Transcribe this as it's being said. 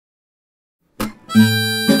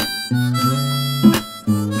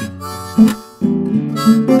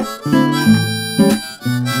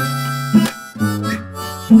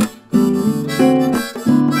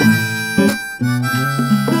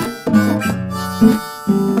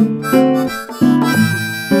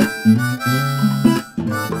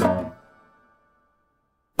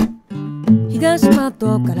東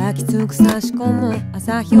窓からきつく差し込む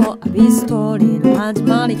朝日を浴びストーリーの始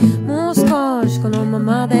まり、もう少しこのま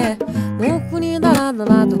まで毛布にダラダ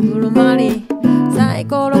ラとくるまり、サイ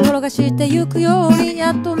コロ転がしてゆくように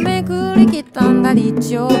やっとめくりきったんだ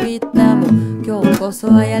日曜日。でも今日こそ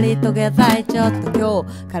はやり遂げたい、ちょっと今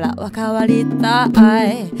日からは変わりた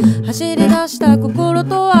い。走り出した心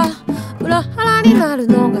とは裏腹になる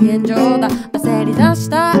のが現状だ。焦り出し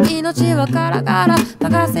た命はカラカラ、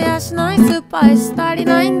欠かせやしないスパイス足り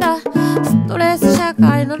ないんだ。ストレス社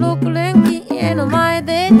会の6連勤、家の前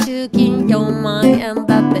で中金4万円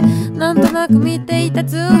だってなんとなく見ていた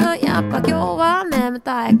通販、やっぱ今日は眠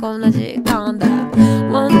たいこんな時間だ。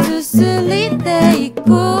ワンツースリーで行く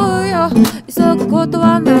よ、急ぐこと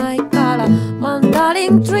はないからワンダリ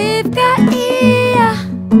ングトリップがいいや。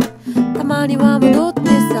たまには戻って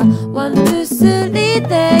さ、ワンツースリー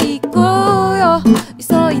で行こうよ、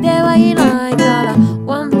急いではいないから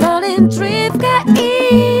ワンダリングトリップが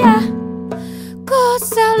いいや。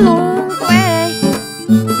 Goes a long way。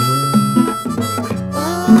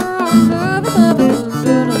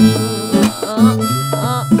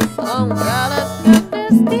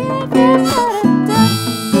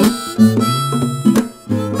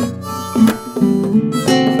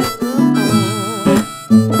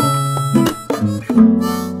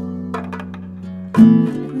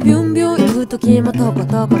 ビュンビュン行く時もとこ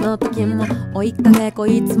とこの時も追いかけこ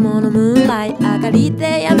いつものムーンライト、明かり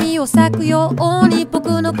で闇を咲くように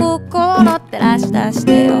僕の心照らし出し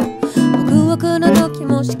てよ。ワクワクの時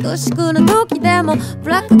もシクシクの時でもブ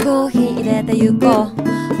ラックコーヒー入れてゆこう。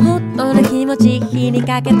ホットな気持ち火に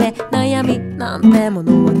かけて悩みなんても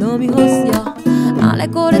のは飲み干すよ。あれ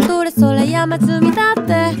これどれそれ山積みだっ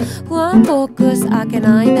て不安ボックス開け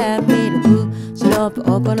ないで、ミルクシロップ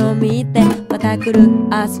お好みでまた来る明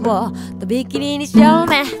日をとびきりにしよう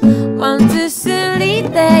ね。ワンツースリ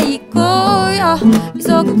ーで行こうよ、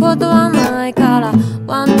急ぐことはないから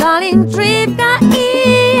ワンダリングトリップがい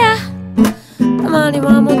いや。たまに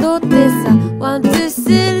は戻ってさ、ワンツース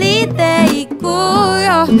リーで行こう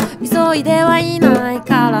よ、急いではいない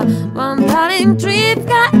からワンダリングトリップ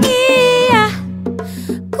がいいや。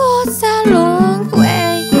 Goes a long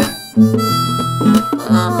way。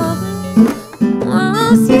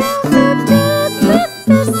 Once you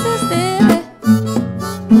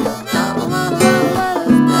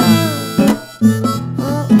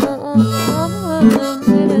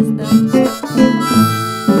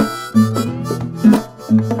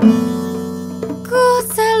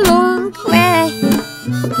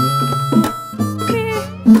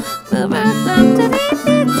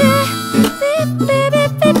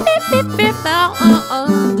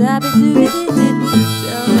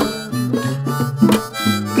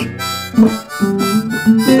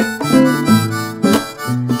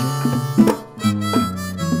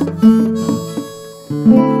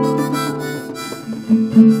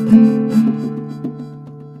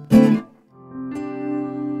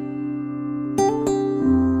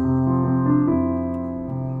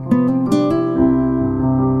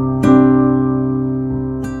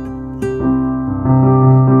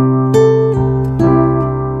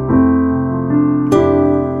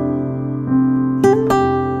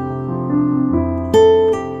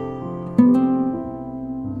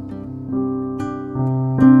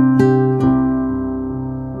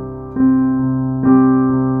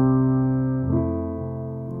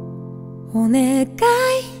お願い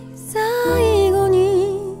最後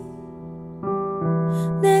に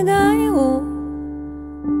願いを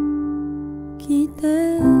聞い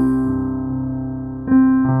て、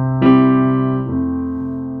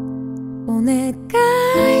お願い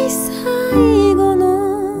最後の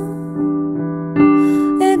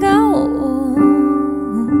笑顔を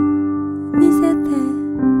見せて、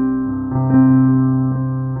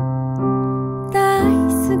大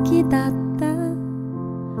好きだった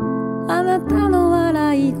あなたの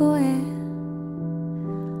笑い声、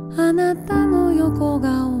あなたの横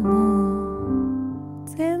顔も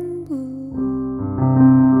全部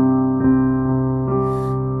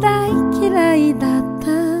大嫌いだっ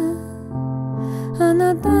たあ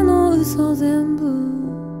なたの嘘全部、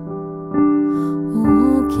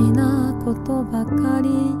大きなことばかり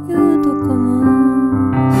言うとこも、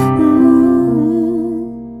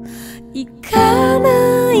行か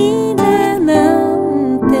ないでな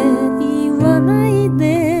んて言わない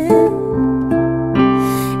で、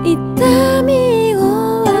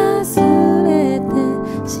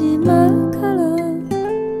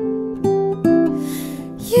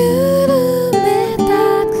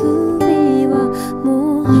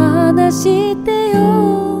話してよ。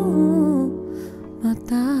ま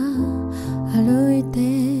た歩いて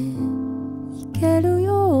行ける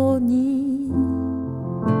ように。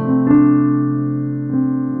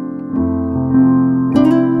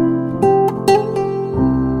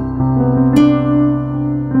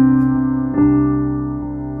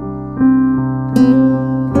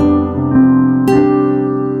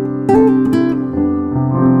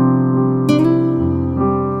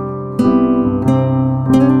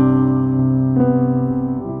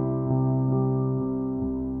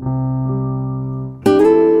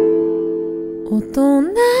大人に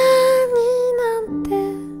なんて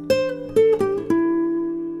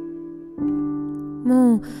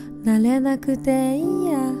もうなれなくていい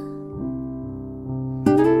や。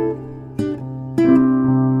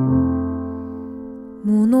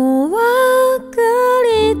物分か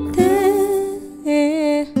りで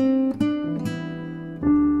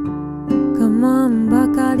我慢ば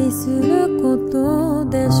かりすること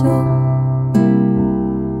でしょ。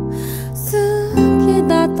好き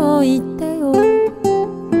だと言ってよ、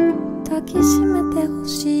抱きしめてほ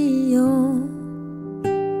しいよ。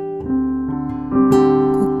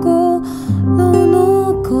心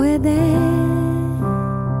の声で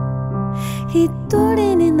一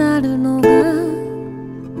人になるのが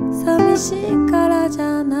寂しいからじ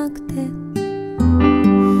ゃなくて、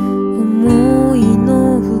思い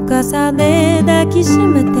の深さで抱きし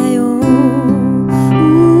めてよ。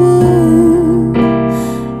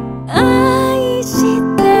愛し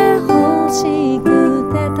てほしく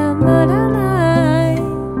てたまらない。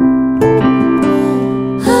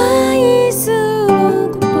愛する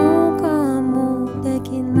ことがもうで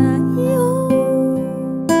きないよ。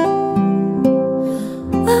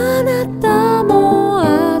あなたも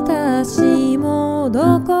私も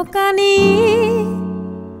どこかに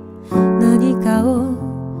何かを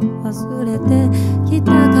忘れてき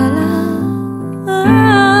たから、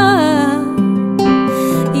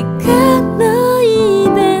行かない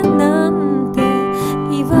でなんて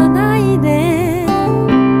言わないで、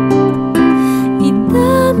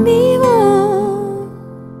痛みを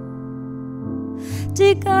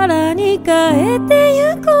力に変えて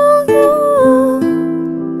ゆこうよ。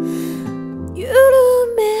緩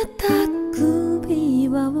めた首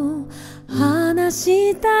輪を離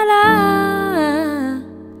したら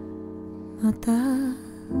また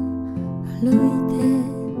歩いて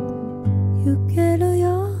行けるよ。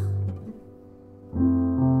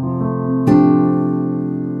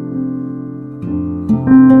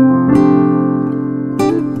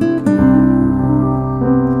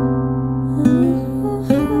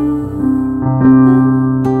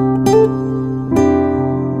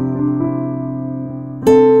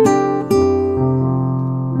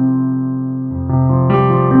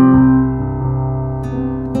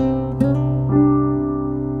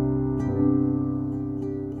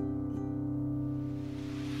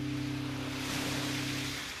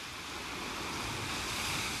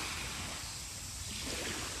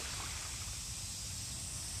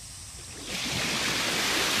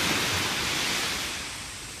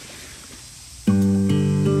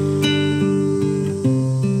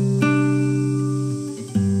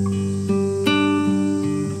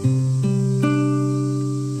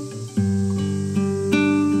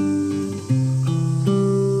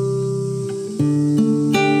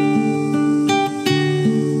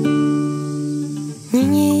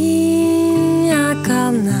賑や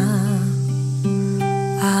かな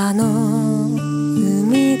あの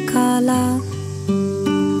海から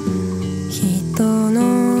人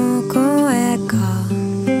の声が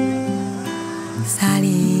去り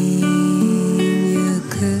ゆ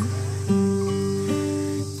く。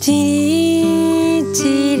じりじ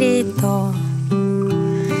りと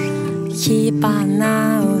火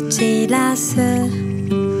花を散らす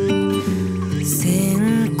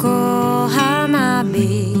線香花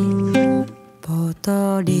火ぽ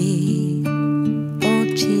とり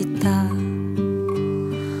落ちた。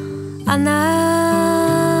あ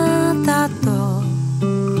なたと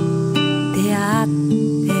出会っ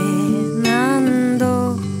て何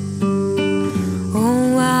度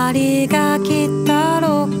終わりが来た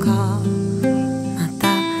ろうか、また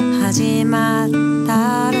始まっ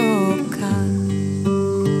たろうか。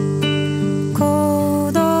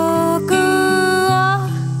孤独を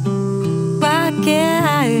分け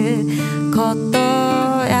合うこと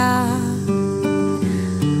や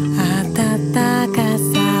温か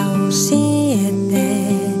さを教え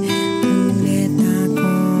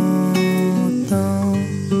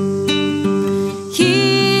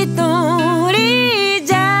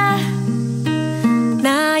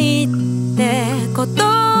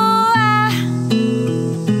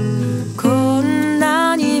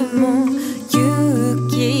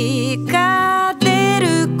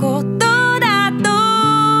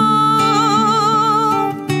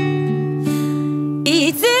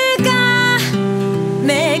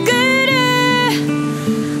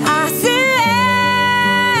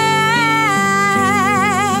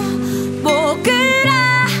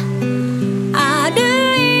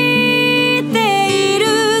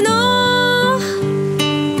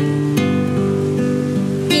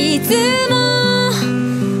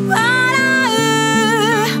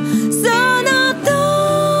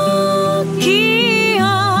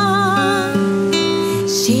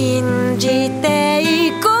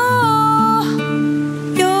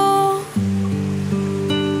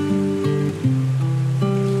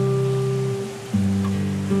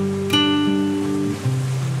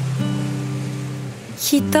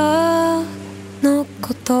人の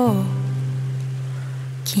ことを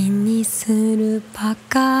気にするば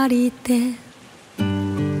かりで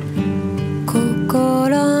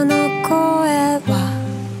心の声は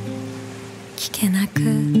聞けなく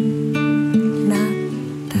なっ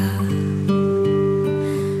た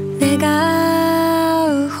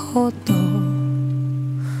願うほど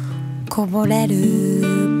こぼれ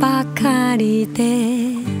るばかりで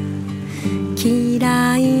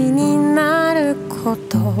嫌いになるこ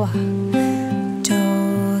とは上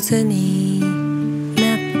手に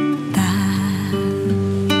なった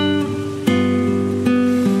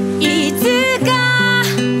いつか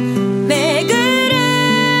巡る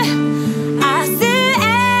明日へ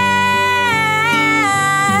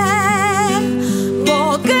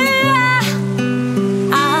僕は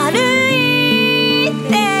歩いて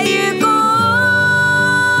ゆこ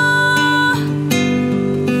う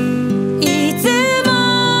いつも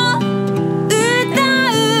歌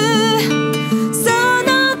うそ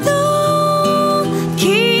の時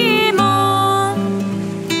も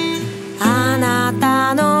あな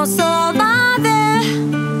たのそばで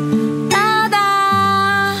ただ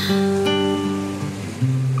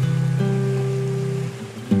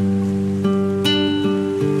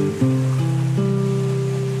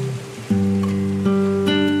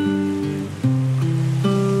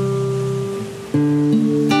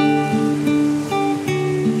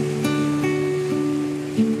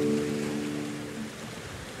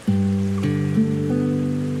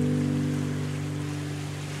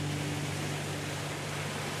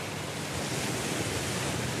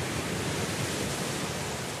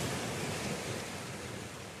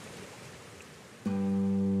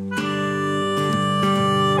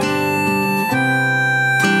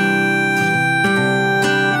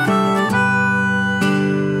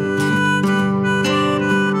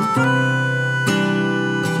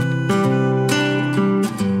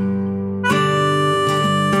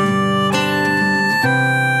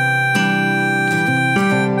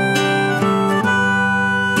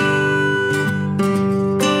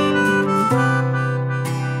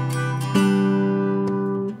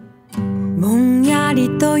ぼんや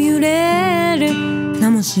りと揺れる名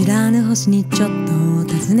も知らぬ星にちょっと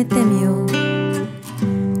尋ねてみよう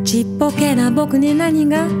ちっぽけな僕に何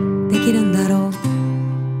ができるんだろう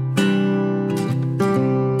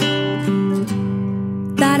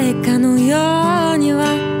誰かのように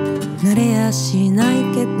はなれやしない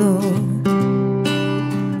けど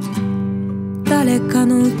誰か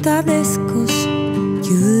の歌で少し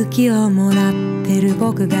勇気をもらってる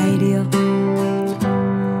僕がいるよ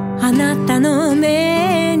あなたの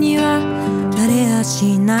目にはなれや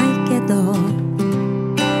しないけど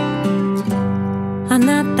あ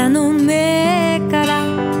なたの目から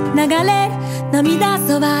流れる涙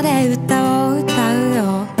そばで歌を歌う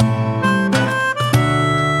よ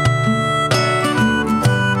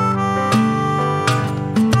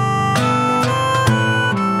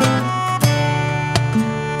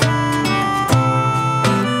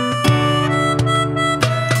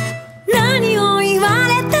何を言わ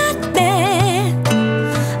れたって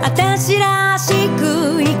私らし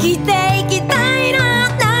く生きていきたいな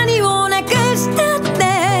何をなくしたって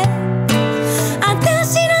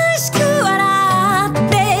私らしく笑っ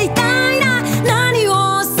ていたいな何を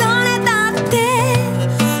恐れたって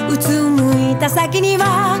うつむいた先に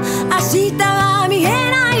は明日は見え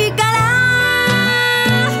ないから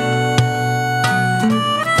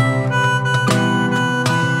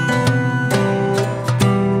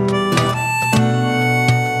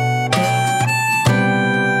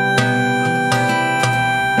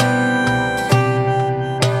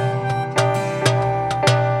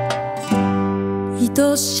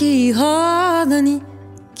愛しいほどに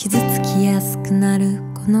傷つきやすくなる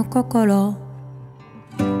この心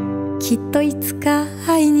きっといつか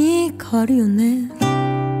愛に変わるよね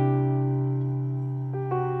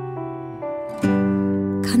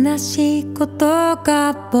悲しいこと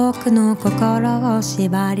が僕の心を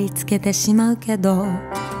縛り付けてしまうけど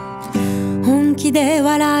本気で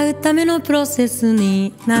笑うためのプロセス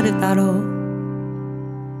になるだろう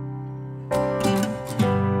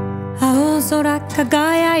青空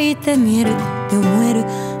輝いて見えるって思える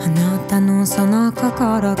あなたのその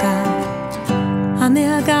心が雨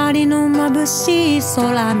上がりの眩しい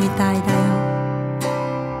空みたいだよ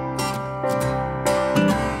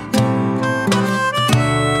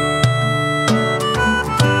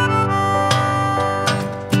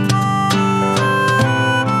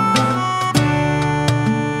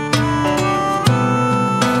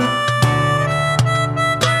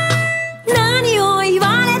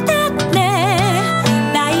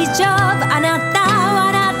あな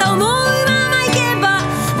た思うままいけば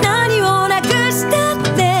何をなくしたって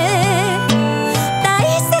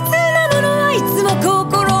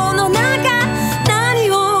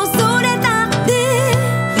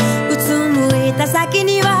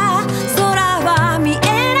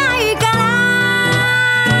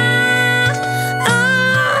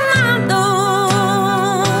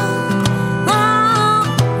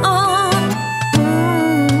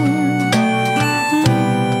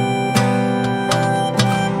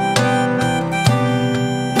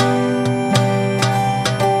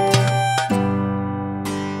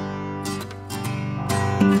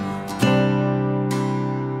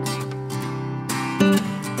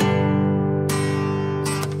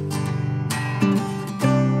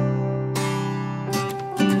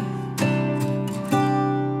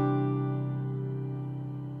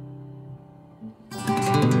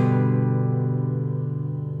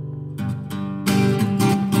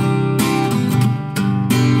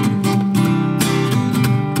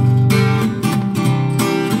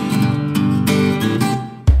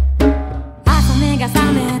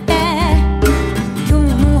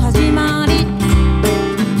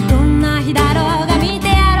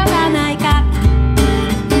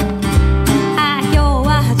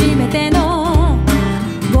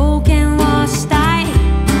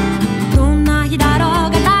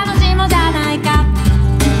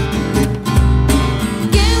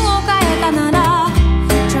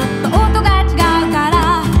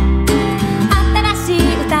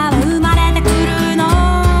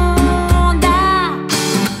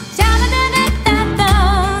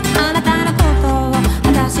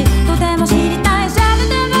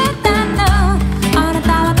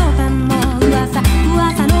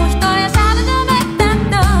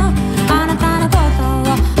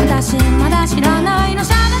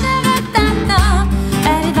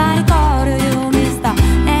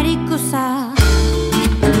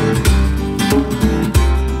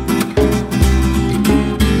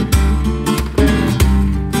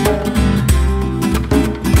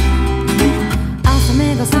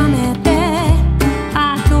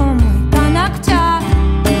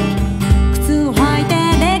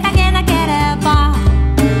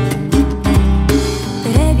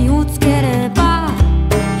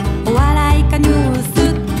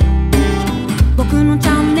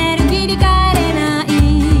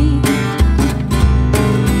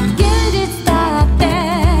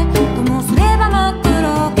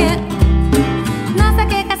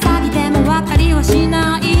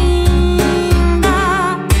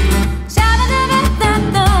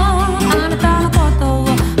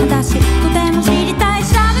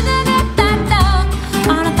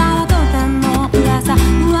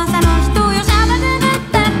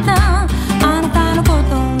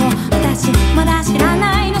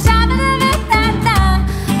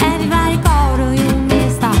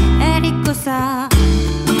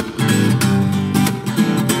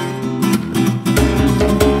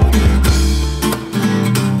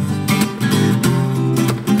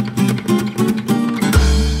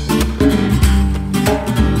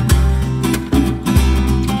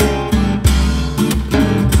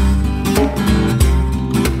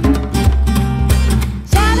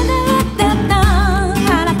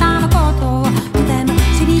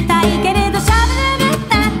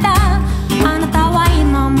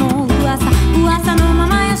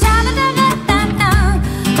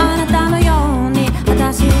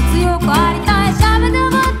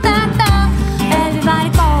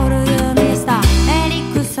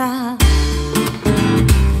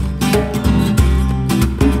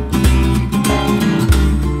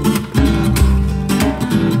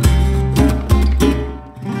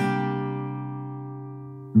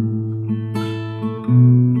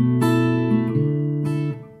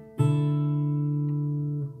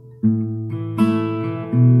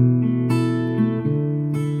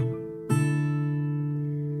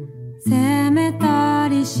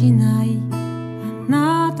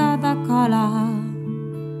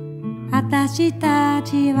私た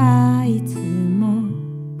ちはいつも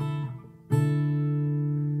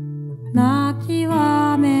泣き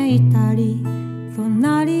わめいたり怒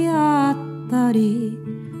鳴り合ったり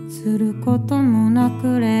することもな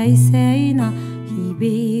く冷静な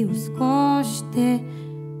日々を過ごして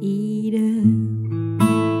いる。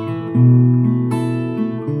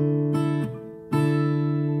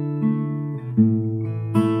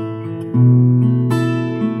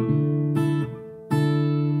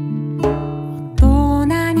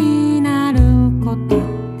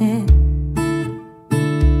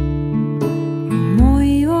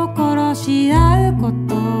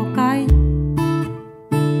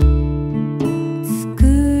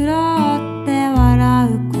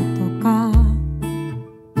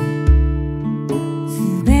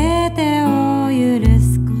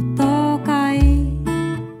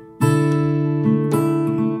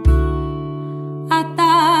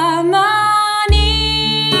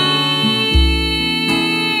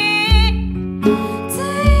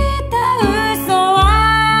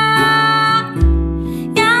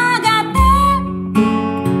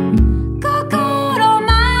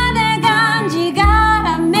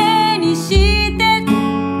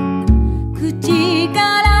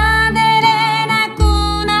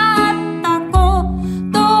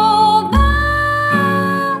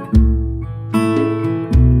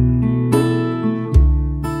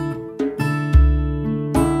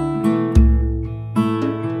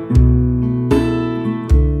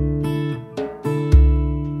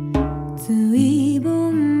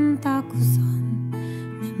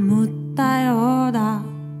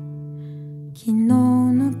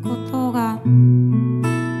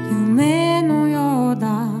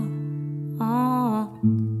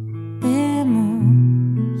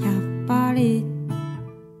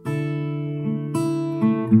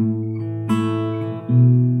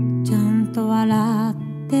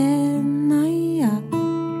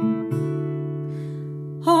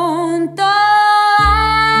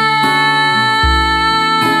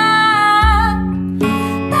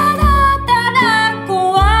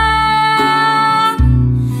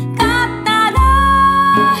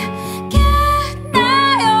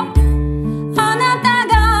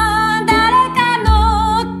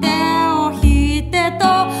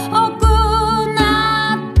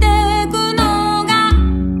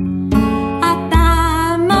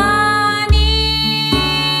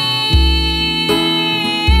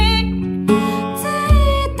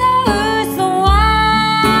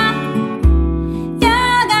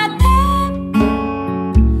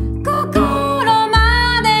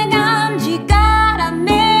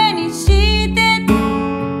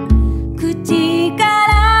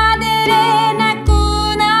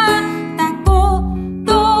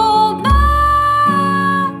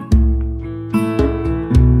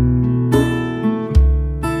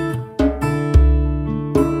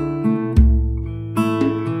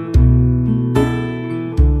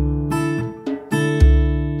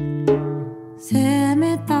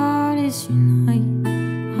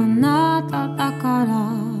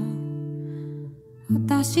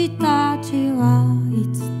私たちは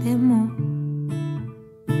いつでも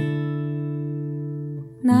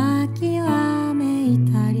泣きわめい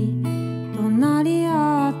たり怒鳴り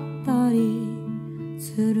合ったり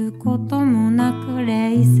することもなく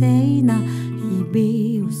冷静な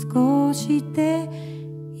日々を過ごして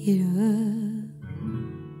いる。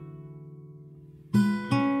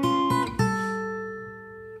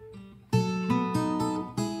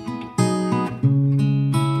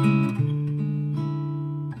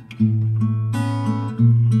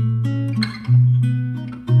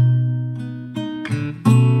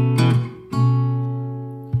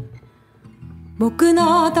僕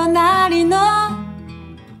の隣の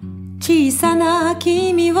小さな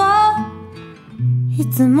君はい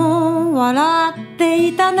つも笑って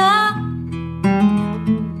いたな。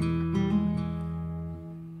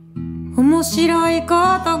面白いこ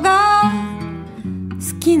とが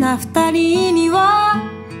好きな二人には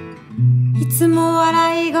いつも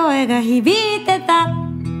笑い声が響いてた。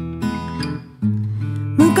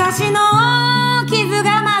昔の傷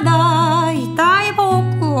がまだ痛い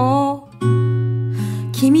僕を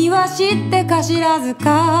君は知ってか知らず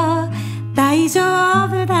か大丈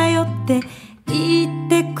夫だよって言っ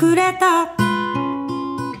てくれた。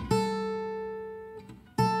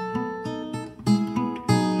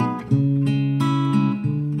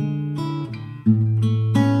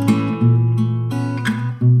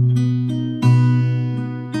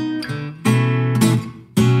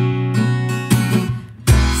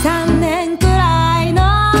3年くらいの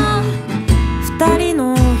2人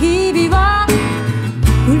の日々は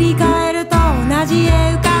振り返ると同じ絵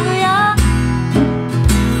浮かぶよ。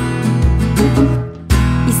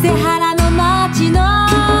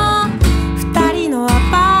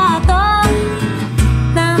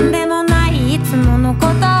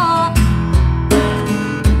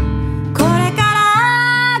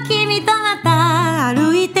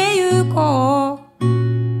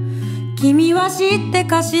知って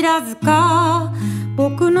か知らずか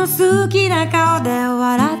僕の好きな顔で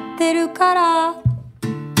笑ってるから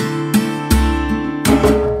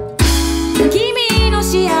君の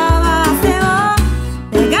幸せを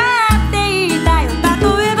願っていたよ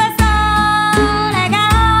例えばそれが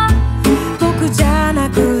僕じゃな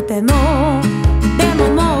くてもでも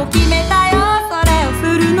もう決めたよそれをす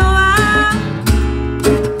るのは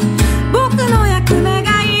僕の役目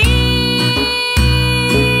がい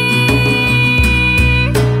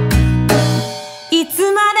いい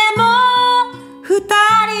つまでも二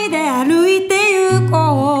人で歩いて行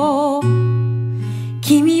こう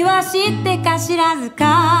君は知ってか知らず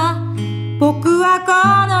か僕は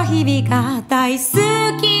この日々が大好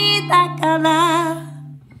きだから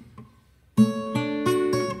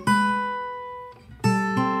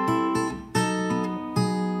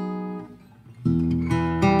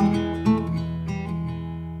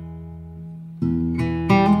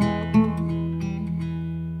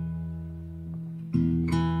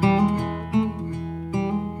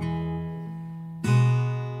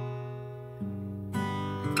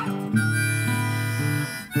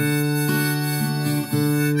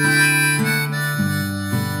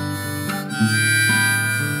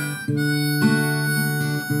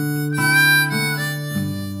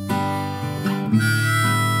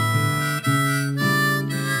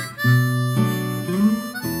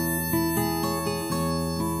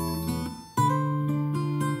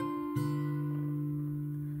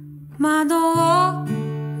窓を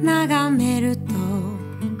眺めると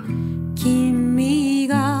君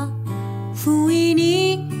が不意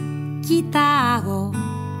にギターを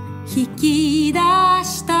弾き出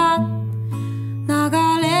した流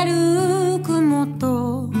れる雲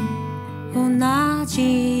と同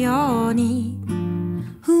じように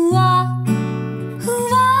ふわふ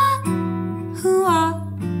わふわ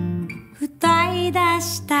歌い出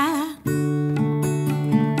した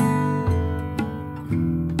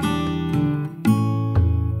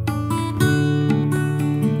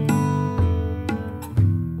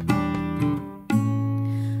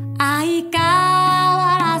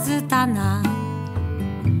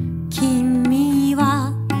君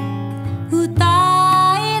は歌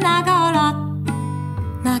いながら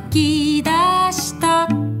泣き出した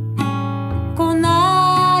こ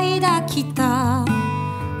ないだ来た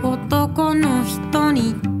男の人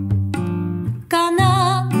に悲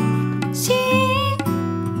しい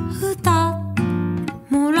歌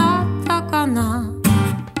もらったかな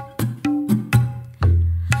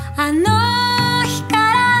あの日か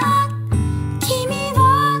ら君は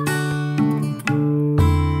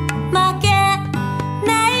負けな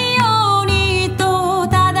いようにと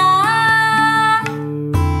ただ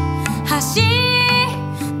走っ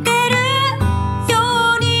てるよ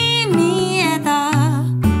うに見えた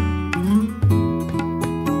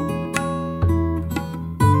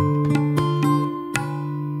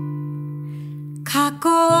過去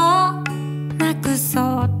をなくそ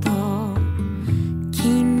うと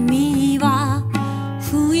君は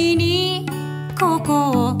不意にここ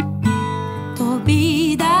を飛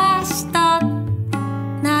び出した流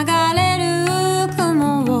れる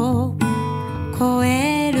雲を越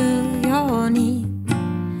えるように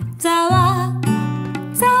ざわ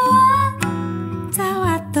ざわざ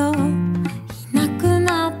わといなく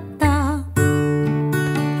なった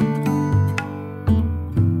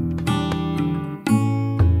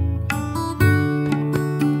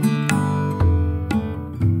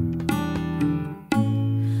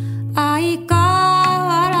相変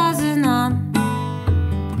わらずな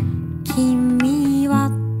君は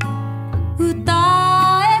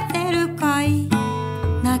歌えてるかい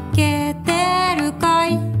泣けてるか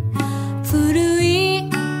い古い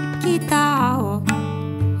ギターを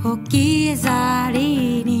置き去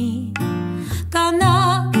りに悲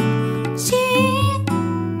しい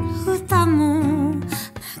歌も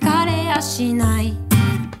流れやしない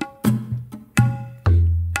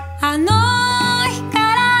あの日か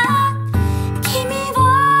ら君は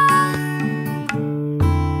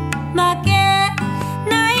負け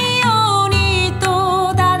ないようにと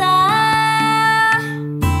ただ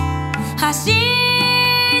走っ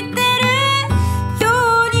てるよ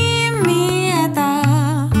うに見えた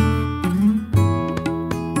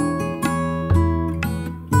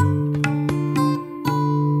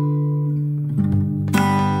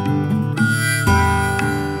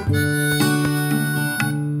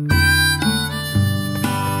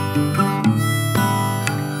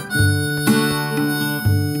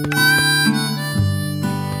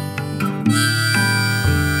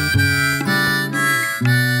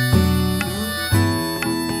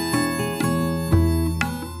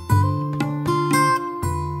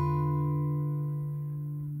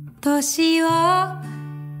年を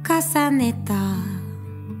重ねた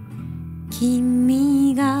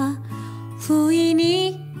君が不意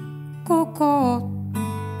にここ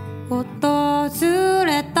を訪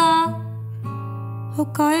れた。お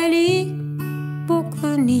かえり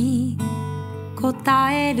僕に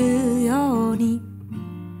答えるように、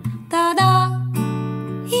ただ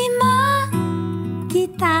今ギ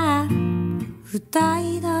ター歌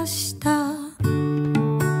い出した。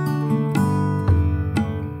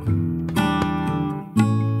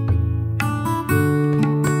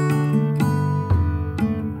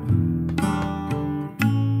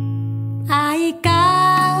相変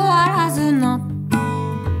わらずの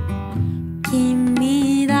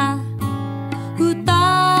君だ。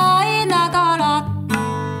歌いながら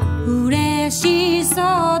嬉しそう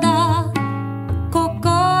だ。ここ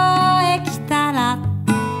へ来たら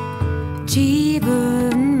自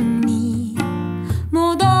分に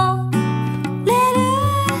戻れる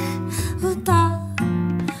歌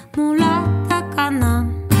もらったかな。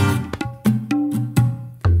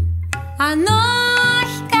あの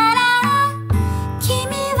日から君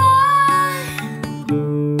は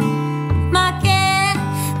負け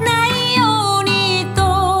ないようにと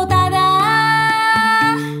ただ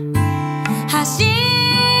走っ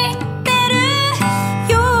てる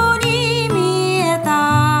ように見えた。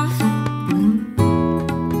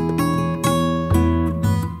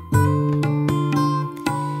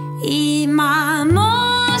今も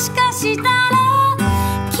しかしたら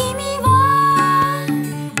君は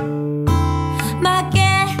負け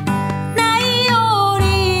ないよ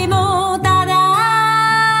りもただ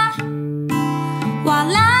笑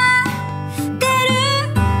ってる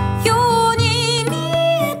ように見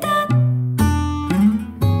えた。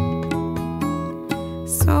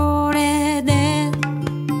それで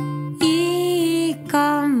いい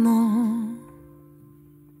かも。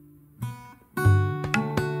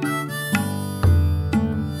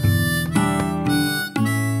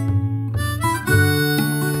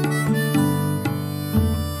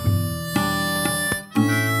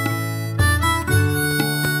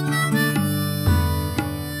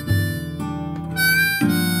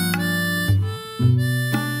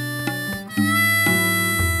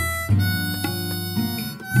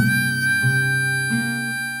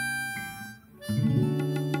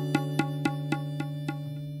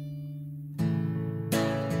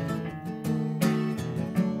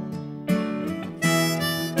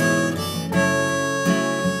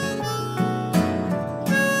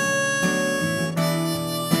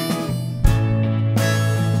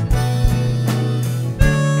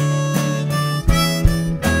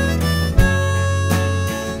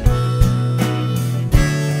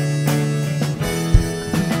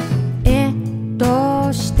ど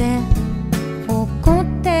うして怒っ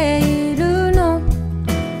ているの。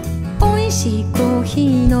美味しいコーヒ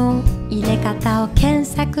ーの入れ方を検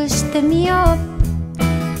索してみよう。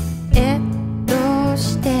どう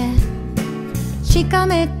してしか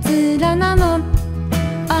めっ面なの。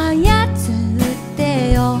操っ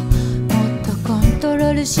てよ、もっとコントロ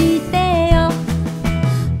ールしてよ。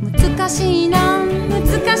難しいな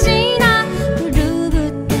難しいな、グルーブ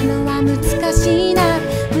ってのは難しいな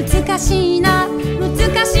難しいな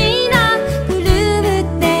難しいな、グルーブ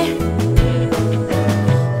って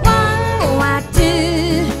1 or 2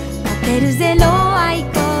かける0はイコ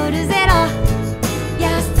ール0。優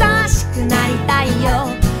しくなりたいよ、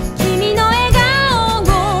君の笑顔を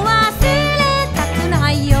忘れたく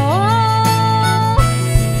ないよ。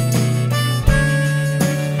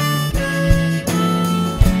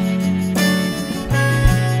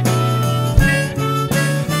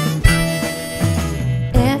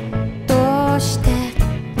どうして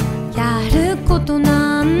やること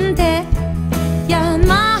なんて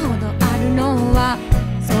山ほどあるのは、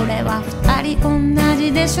それは二人同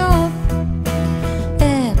じでしょう。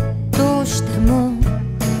どうしても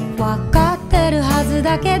分かってるはず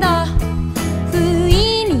だけど、不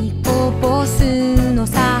意にこぼすの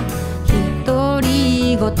さ独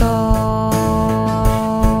り言。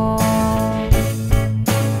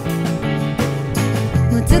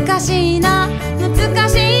難しいな難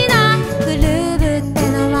しいな、グルーブっ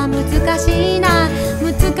てのは難しいな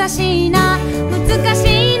難しいな難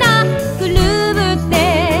しいな、グルーブって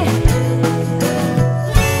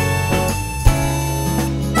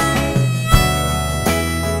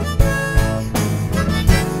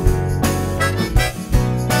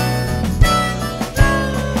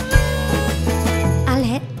あ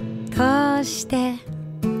れどうして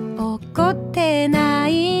怒ってな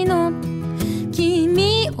いの。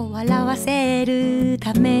君を笑わせる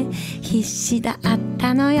ため必死だっ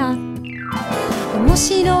たのよ。面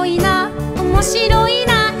白いな面白い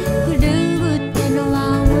な、グルーブっての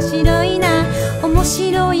は面白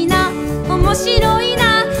面白い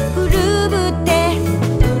なグルーブって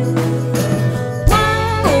ワ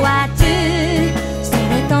ンワツーそ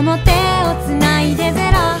れとも手をつないで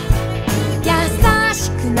ゼロ優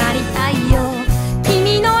しくなりたいよ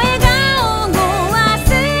君の笑顔も忘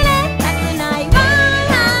れたくないワ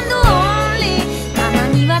ンオンリーたま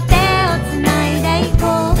には手をつないでい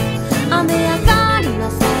こう雨上がり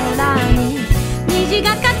の空に虹が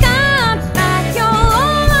かかった今日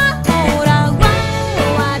はほらワン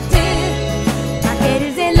ワツーかけ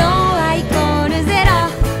るゼロはイコールゼロ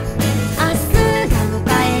明日が迎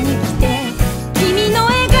えに来て君の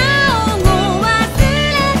笑顔も忘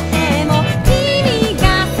れても君が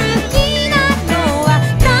好きなのは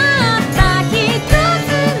たった一つ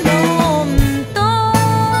の本当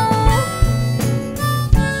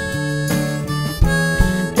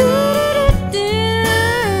トゥルルトゥ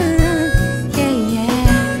ー Yeah yeah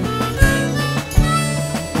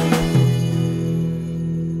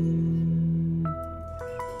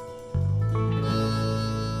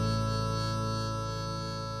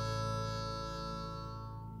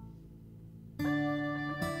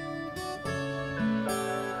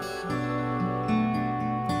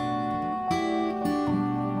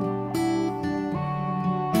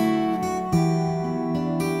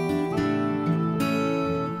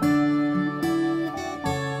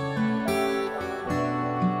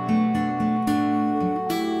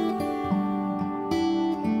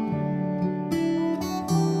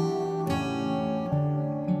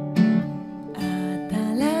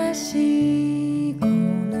新しいこ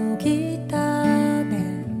のギターで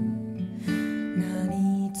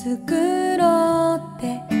何作ろうっ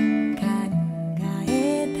て考え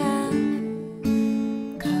た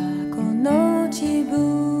過去の自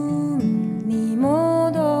分に戻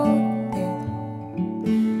って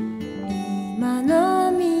今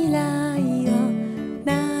の未来を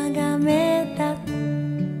眺めた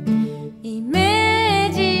イメ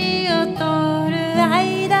ージを取る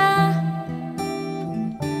間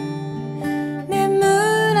眠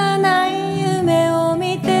らない夢を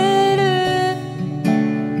見てる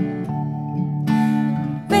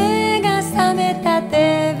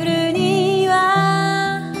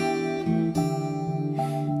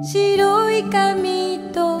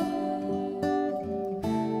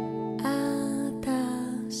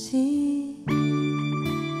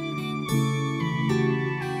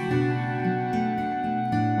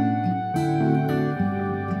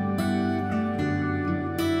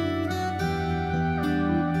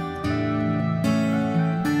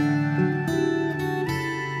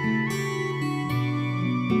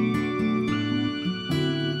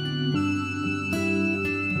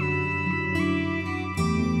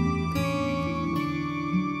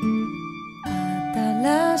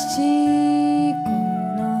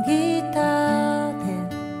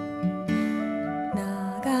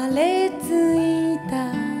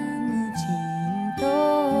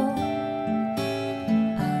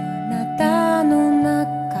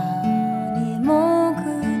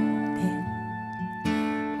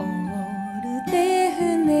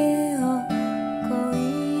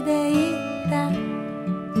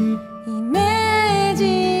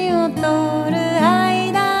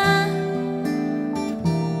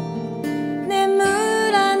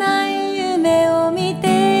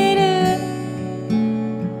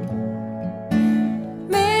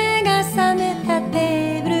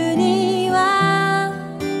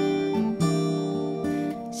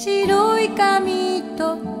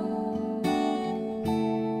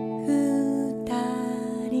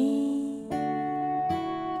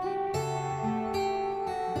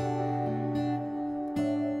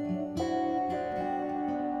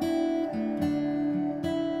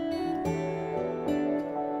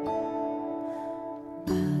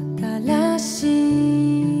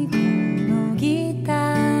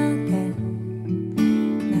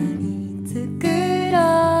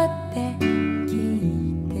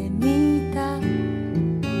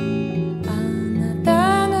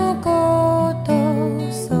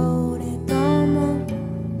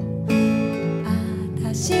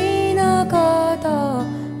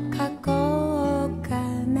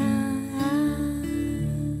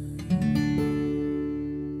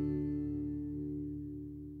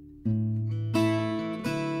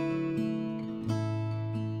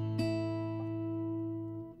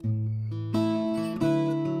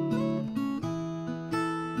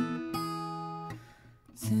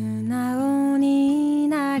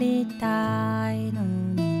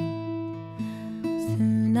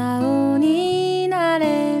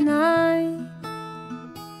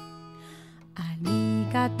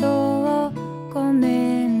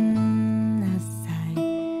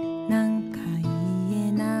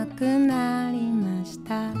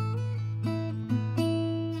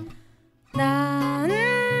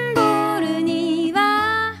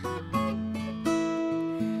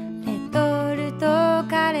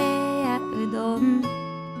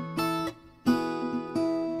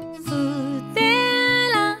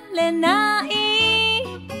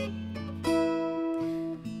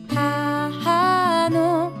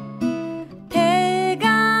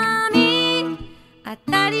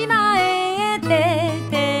り前で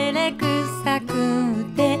照れくさく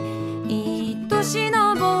ていい年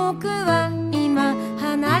の僕は今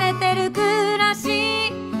離れてる暮ら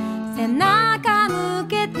し、背中向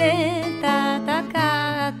けて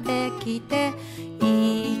戦ってきて、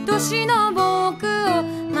いい年の僕を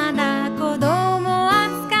まだ子供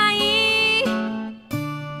扱い。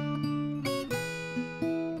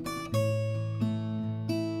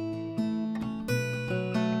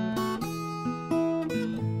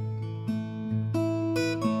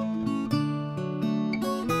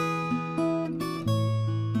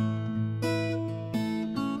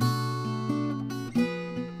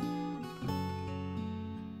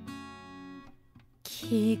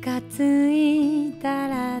気がついた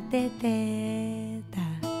ら出てた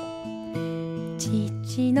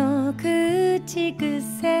父の口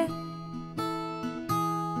癖、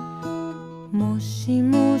もし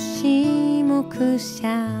もしもくし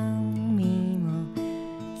ゃみも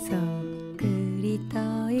そっくり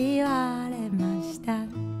と言われました。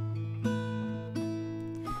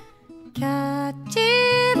キャッチ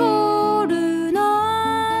ボールの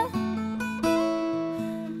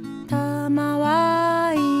球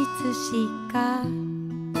はいつしか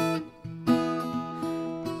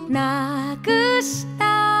なくし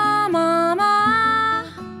たまま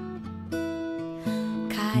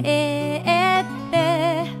帰っ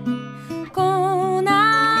てこ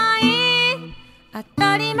ない。当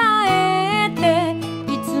たり前って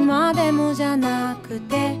いつまでもじゃなく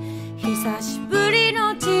て、久しぶり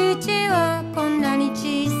の父はこんなに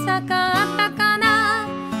小さかったかな。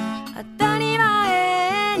当たり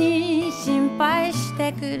前に心配し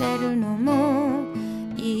てくれるのも、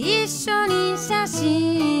一緒に写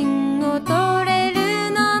真を撮れ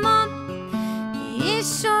るのも、一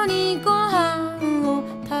緒にご飯を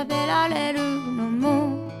食べられるの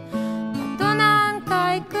も、あと何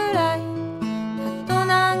回くらい、あと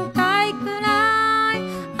何回くらい、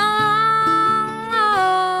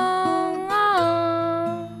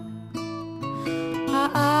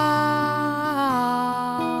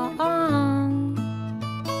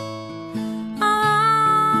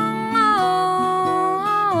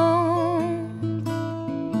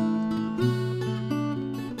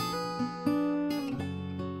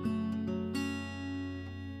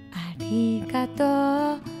ありがと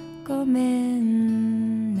う、ごめ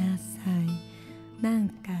んなさい、なん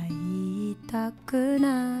か言いたく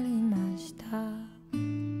なりました。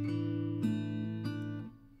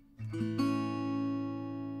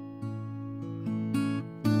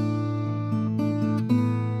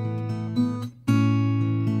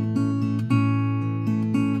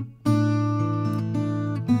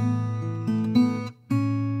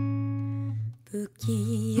不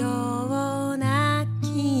器用な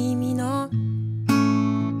君の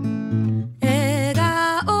笑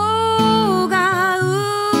顔が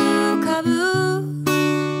浮かぶ、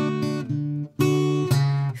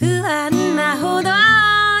不安なほど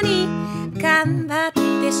に頑張っ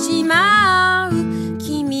てしまう、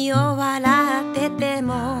君を笑ってて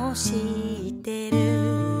も知ってる。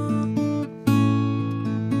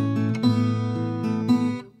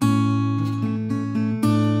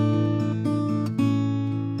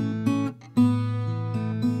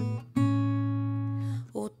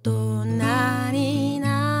大人に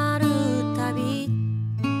なるたび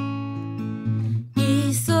急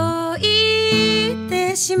い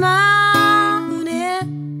でしまうね。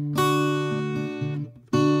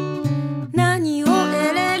何を得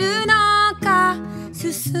れるのか、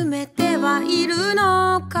進めてはいる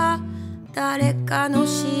のか、誰かの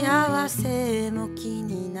幸せも気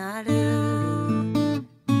になる。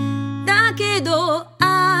だけど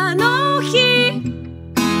あの日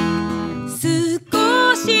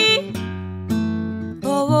少し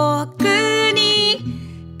遠くに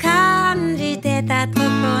感じてたとこ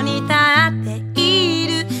に立ってい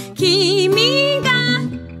る君が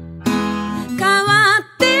変わっ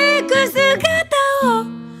てく姿を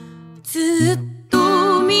ずっと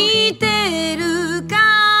見てるか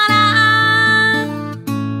ら。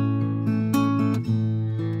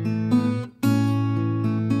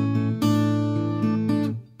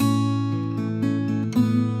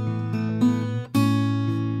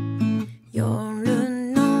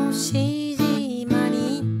夜のしじま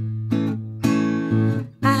に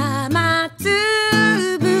雨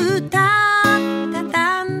粒たった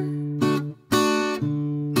たん、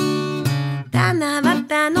七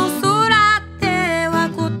夕の空っては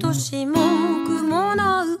今年も雲の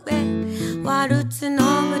上ワルツの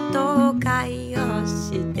舞踏会を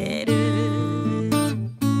してる。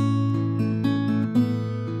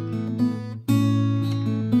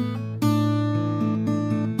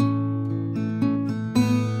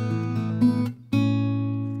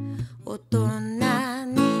大人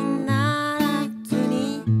にならず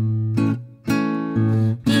に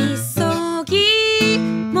急ぎ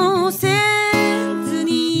もせず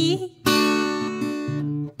に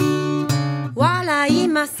笑い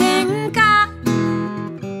ませんか、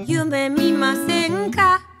夢見ません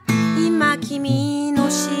か、今君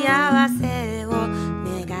の幸せを願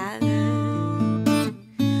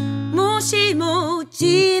う。もしも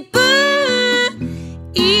自分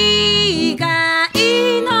以外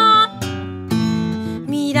の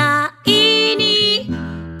未来に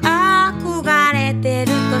憧れて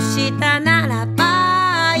るとしたなら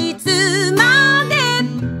ば、いつまで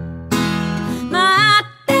待っ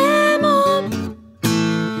ても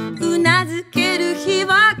うなずける日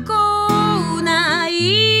は来な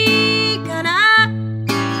いから、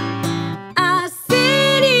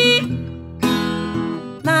焦り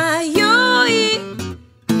迷い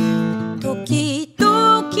時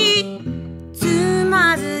々つ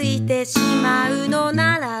まずいてしまうの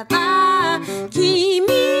ならば、君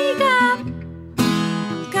が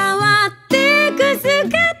変わってく姿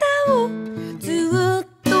をずっ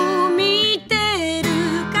と見てる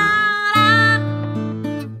から、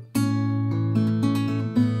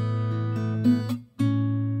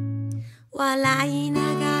笑いな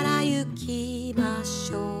がら行きま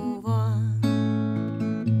しょう、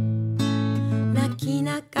泣き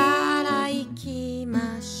ながら行き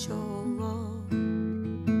ましょう、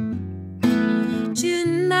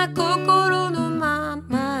純な心のま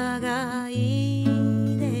まがい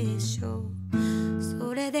いでしょう、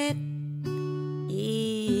それで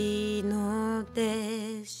いいの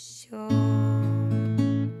でしょう。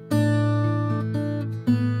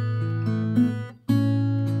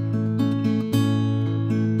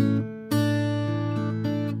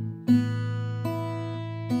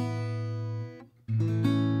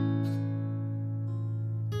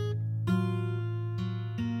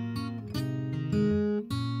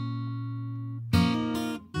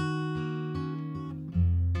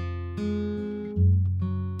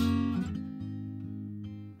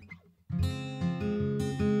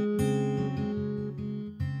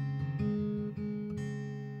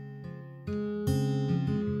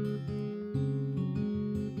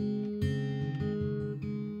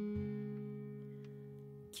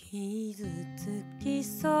傷つき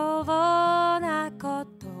そうなこ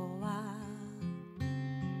とは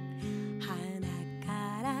鼻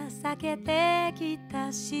から避けてき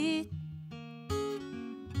たし、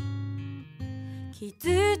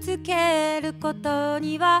傷つけること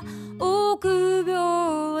には臆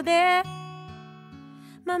病で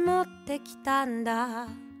守ってきたんだ。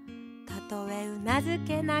たとえうなず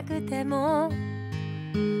けなくても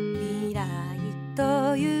未来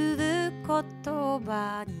という言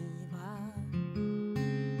葉には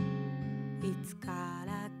いつか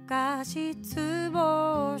らか失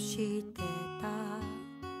望してた。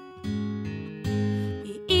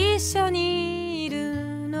一緒にい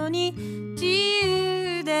るのに自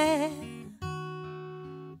由で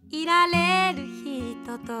いられる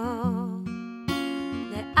人と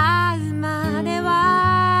出会うまでは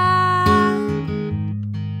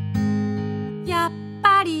やっ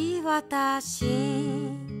ぱり私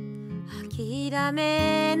諦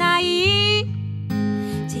めない。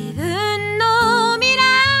自分の未来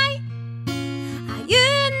歩ん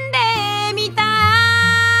でみた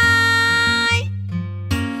い。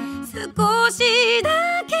少しだ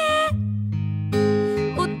け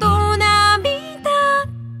大人びた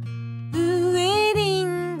ウェディン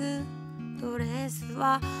グドレス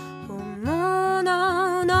は本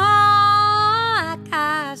物の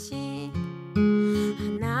証。あ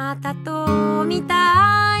なたと見た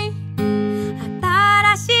い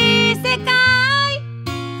新しい世界、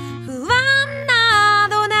不安な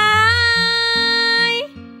どない。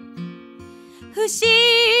不思議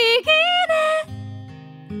で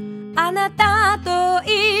あなたと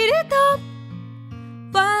いると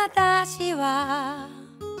私は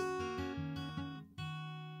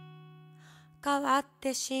変わっ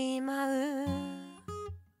てしまう。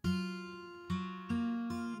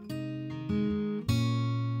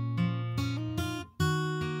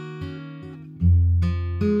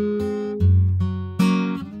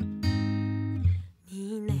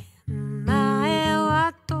2年前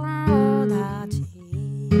は友達、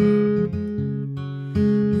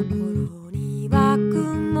心には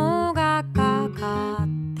雲がかかっ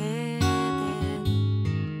てて、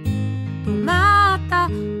止まった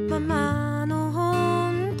ままの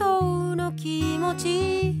本当の気持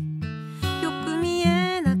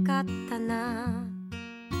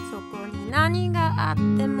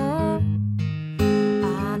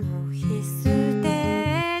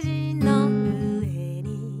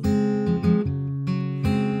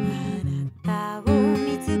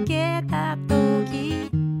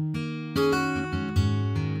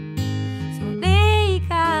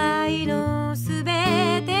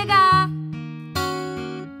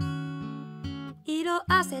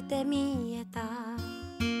で見えた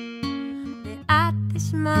出会って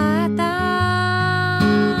しまった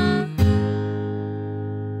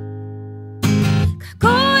過去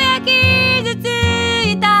や傷つ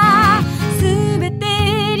いたすべて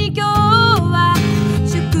に今日は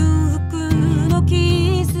祝福の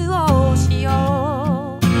キスをし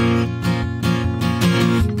よう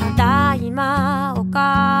ただいまお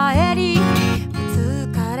かえりお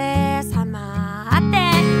疲れ様って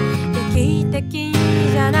劇的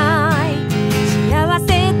じゃない幸せっ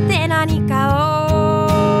て何かを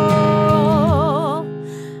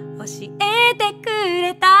教えてく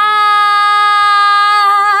れた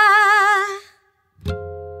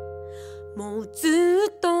もうず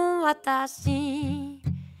っと私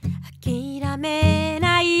諦め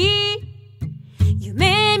ない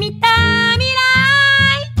夢見た未来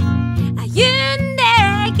歩んで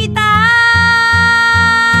きた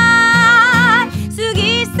過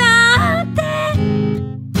ぎ去って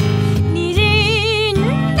滲ん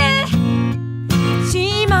でし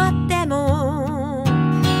まっても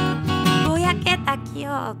ぼやけた記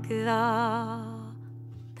憶を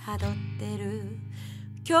たどってる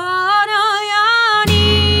今日のように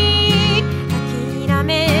諦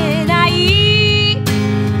めない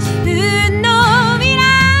自分の未来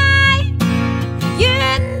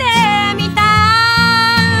歩んでみた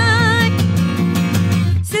い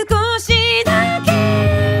少しだけ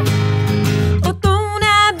大人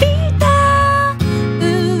びたウ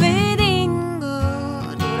ェディング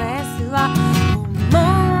ドレスは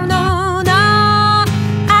本物の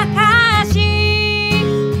証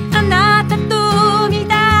あなたと見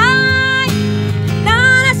たい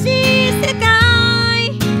新しい世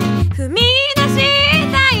界踏み出し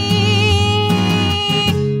たい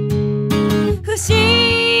不思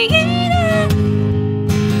議で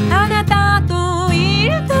あなたとい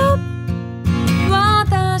ると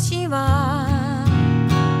私は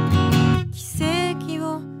奇跡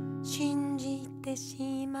を信じて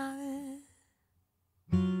しまう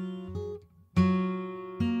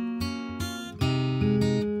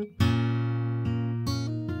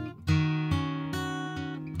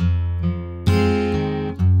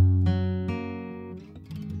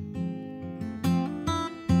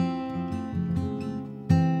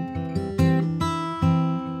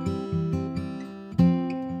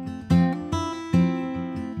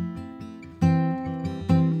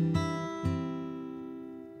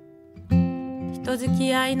人付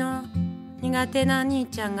き合いの苦手な兄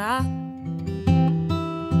ちゃんが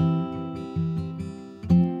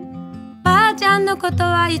ばあちゃんのこと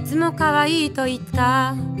はいつも可愛いと言っ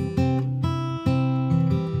た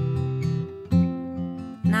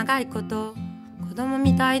長いこと子供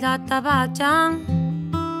みたいだったばあちゃん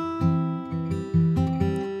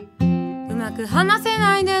うまく話せ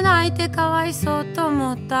ないで泣いてかわいそうと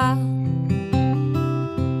思った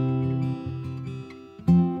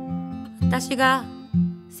私が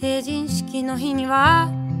成人式の日には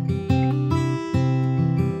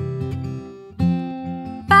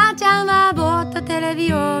ばあちゃんはぼーっとテレ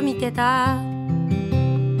ビを見てた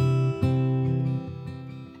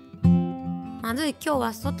まずい今日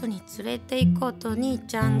は外に連れて行こうと兄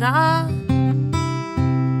ちゃんが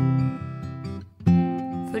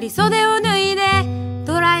振り袖を脱いで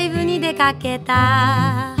ドライブに出かけ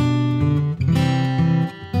た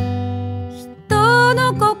人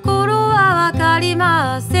の心はわかり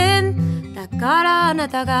ませんだからあな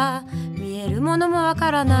たが見えるものもわ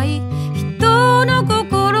からない人の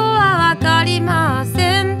心はわかりま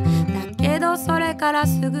せんだけどそれから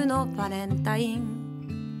すぐのバレンタイ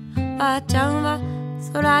ンばあちゃんは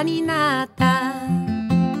空になった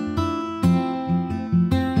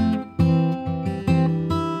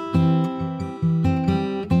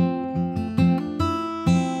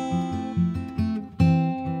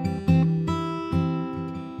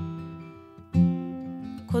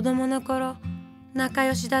子供の頃仲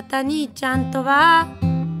良しだった兄ちゃんとは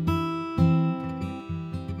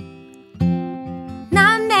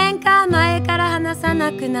何年か前から話さ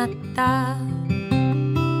なくなった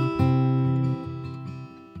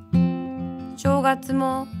正月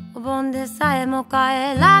もお盆でさえも帰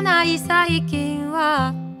らない最近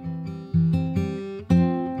は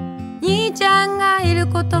兄ちゃんがいる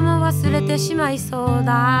ことも忘れてしまいそう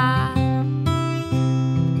だ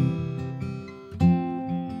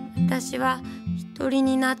私は一人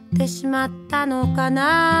になってしまったのか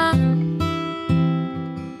な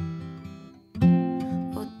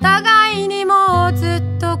お互いにもうず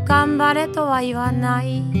っと頑張れとは言わな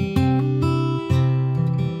い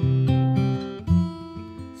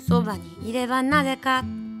そばにいればなぜか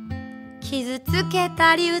傷つけ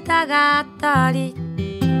たり疑ったり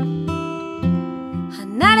離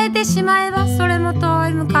離れてしまえばそれも遠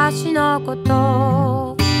い昔のこ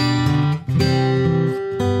と。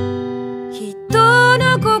人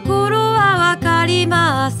の心はわかり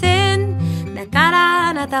ません。だから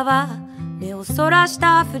あなたは目をそらし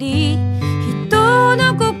たふり。人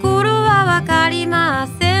の心はわかりま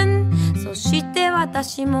せん。そして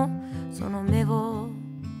私もその目を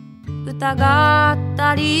疑っ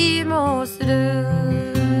たりもする。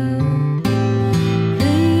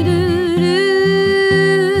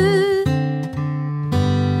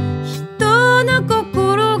人の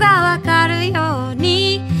心がわかるよう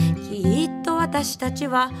にきっと私たち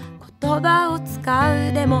は言葉を使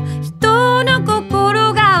う。でも人の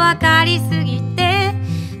心がわかりすぎて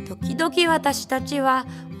時々私たちは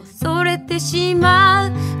恐れてしま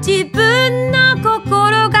う。自分の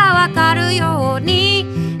心がわかるように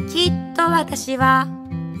きっと私は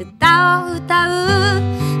歌を歌う。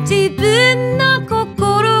自分の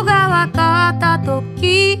心がわかった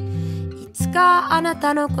時、いつかあな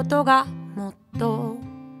たのことがもっと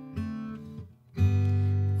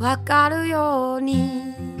わかるように。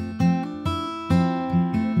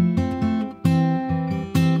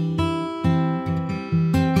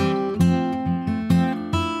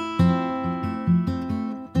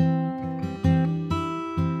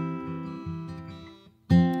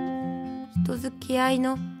人付き合い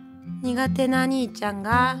の苦手な兄ちゃん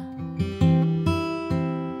が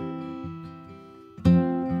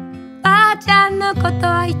ばあちゃんのこと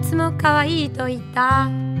はいつも可愛いと言った。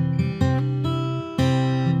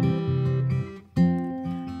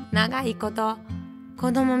長いこと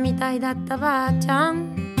子供みたいだったばあちゃ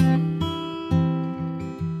ん。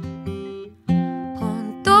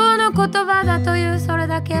本当の言葉だというそれ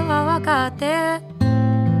だけは分かって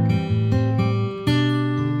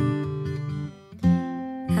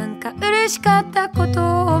嬉しかったこと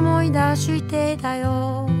を思い出していた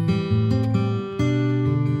よ。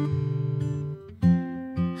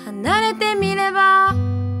離れてみれば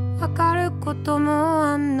わかることも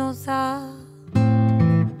あんのさ。「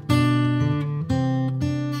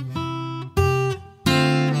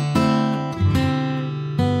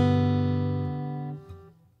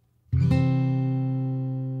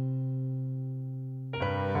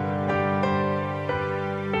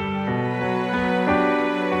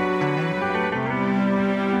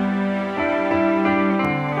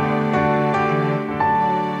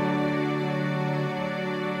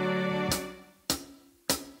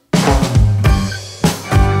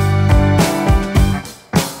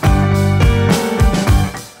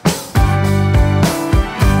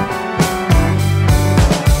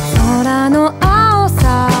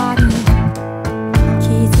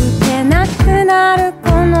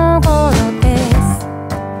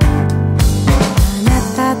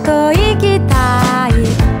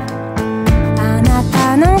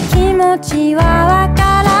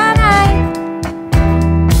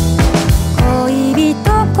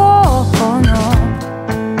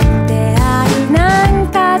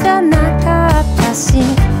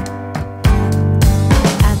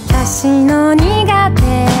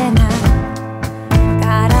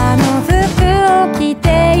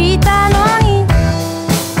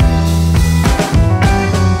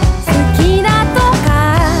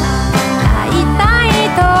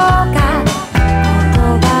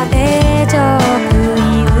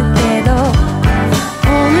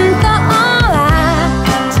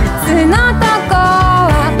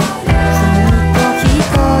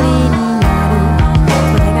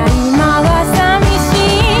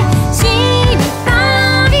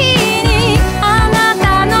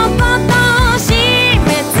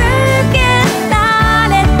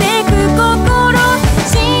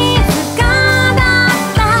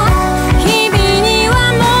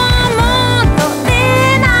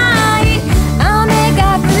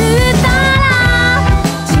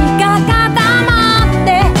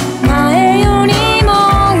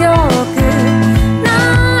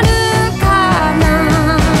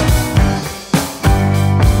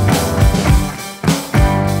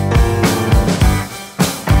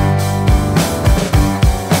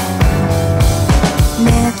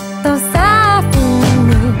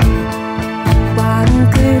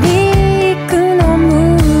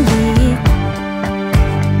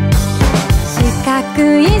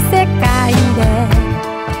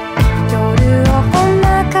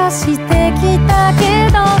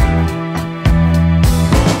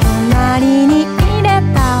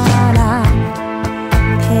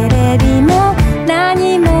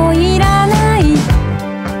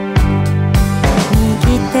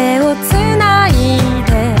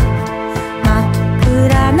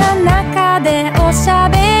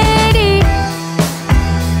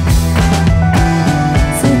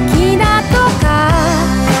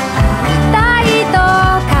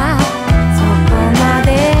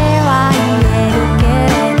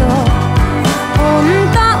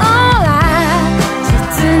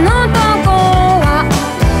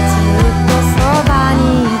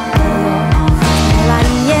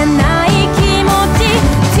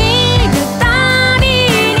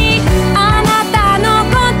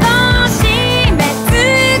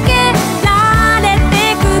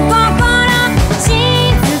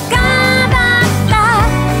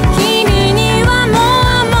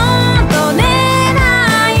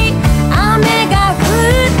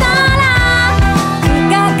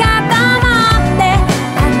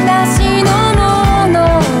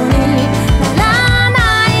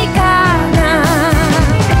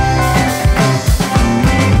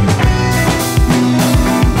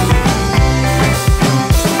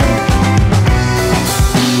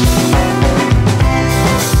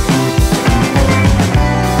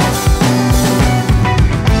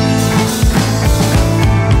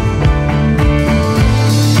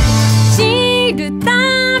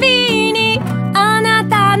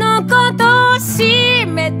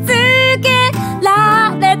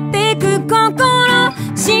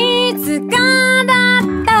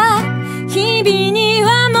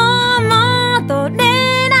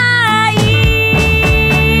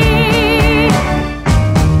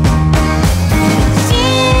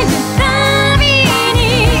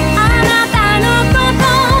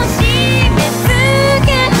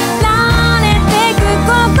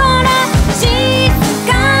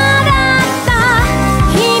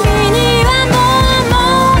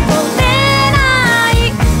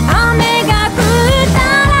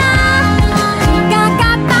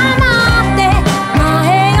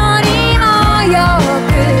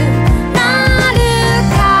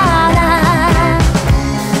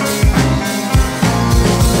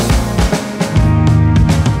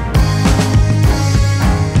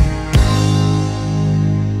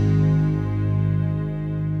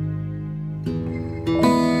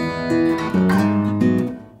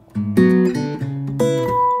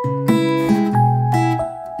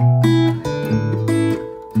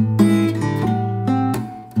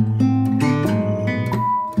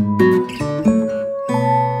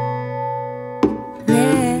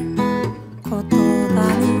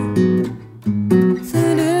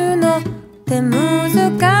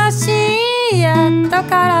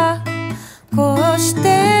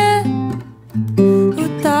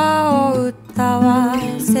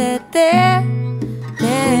って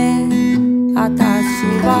ね。私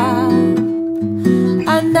は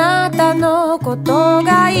あなたのこと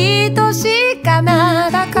が愛しいかな。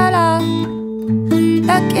だから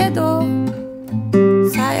だけど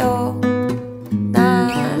さよな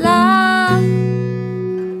ら。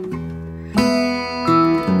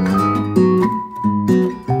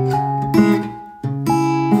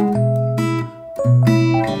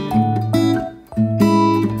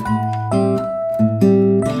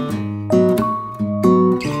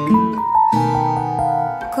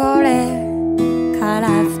これか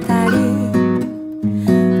ら二人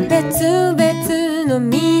別々の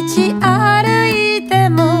道歩いて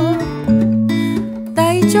も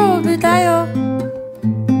大丈夫だよ。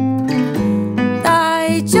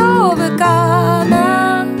大丈夫か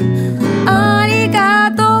な。あり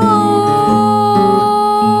がと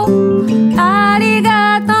うあり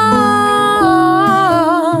がと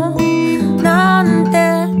うなんて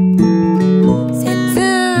切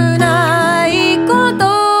ない言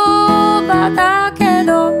葉だけ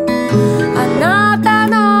ど、あなた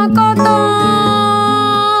のこと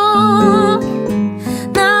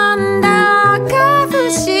なんだか不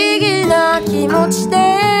思議な気持ちで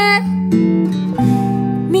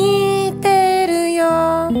見てるよ。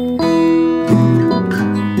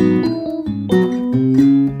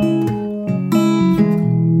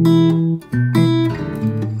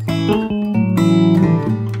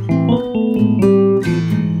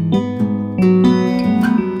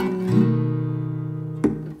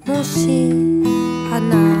もしあ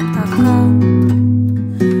なたが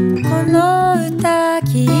この歌聞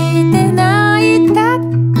いて泣いたっ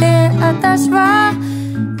て私は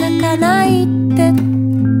泣かないって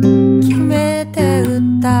決めて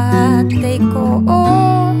歌っていこう。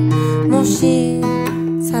もし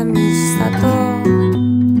寂しさと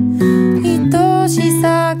愛し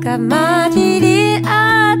さが混じり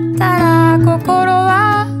合ったら心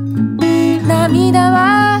は涙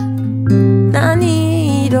は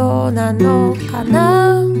何色なのか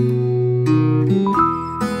な。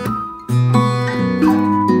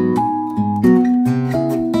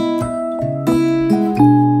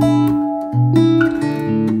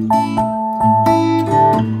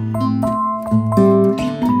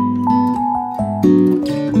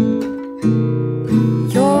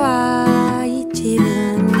弱い自分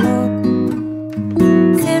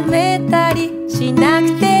を責めたりしな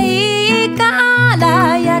くていいか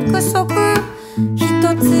ら約束一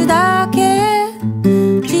つだけ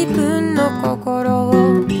自分の心を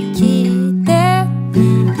聞いて。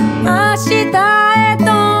明日へと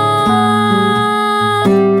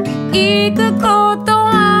行くことは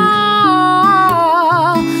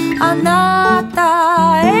あなた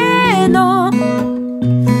への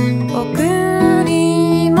贈り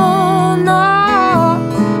物。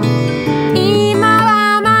今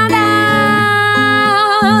はまだ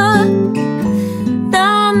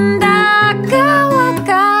なんだかわ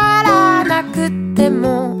からなくって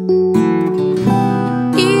も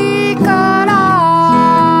いいから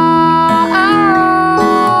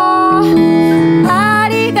あ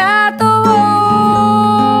りがとう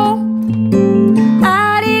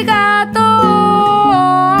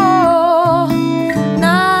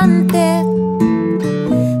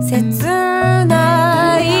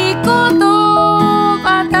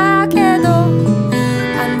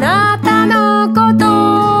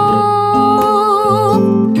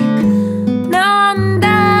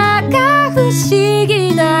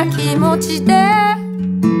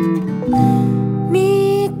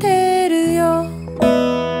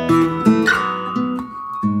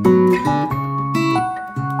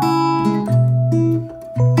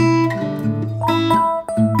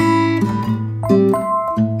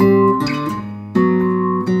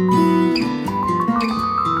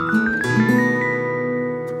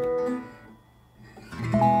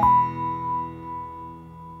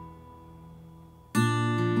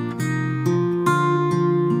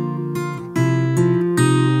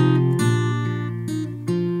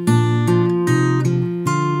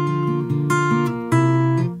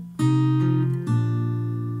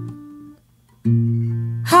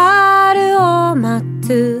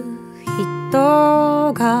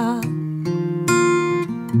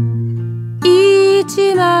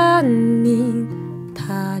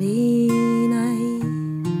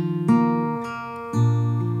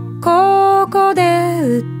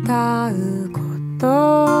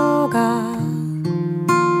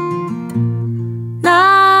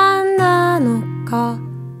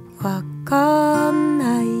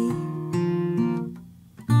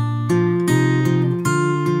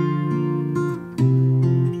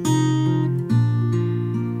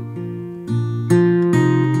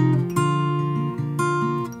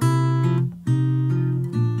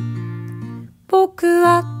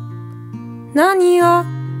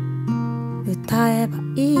れば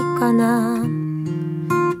いいかな。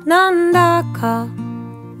なんだか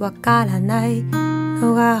わからない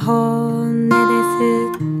のが本音で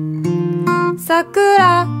す。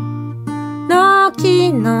桜の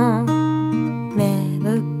木の芽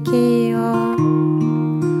吹きを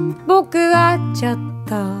僕はちょっ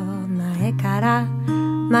と前から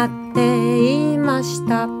待っていまし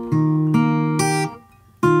た。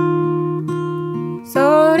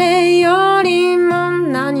それよりも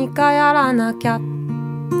何かやらなきゃ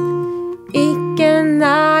いけ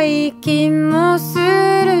ない気もす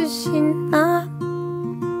るしな。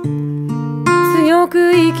強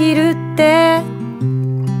く生きるって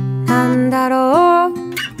なんだろう。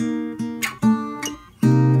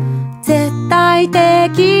絶対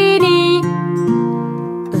的に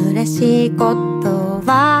嬉しいこと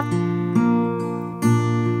は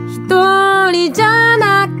一人じゃ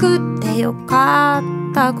なくてよか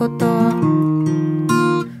ったこと。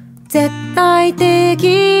絶対的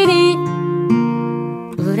に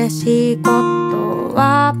嬉しいこと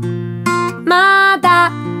はまだ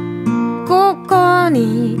ここ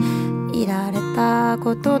にいられた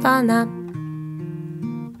ことだな。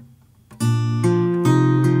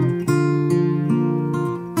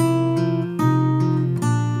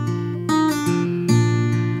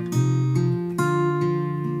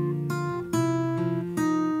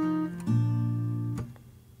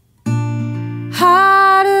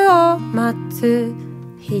春を待つ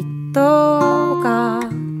人が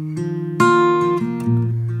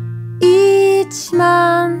1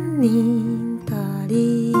万人足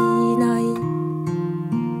りない。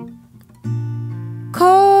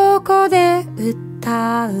ここで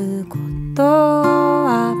歌うこと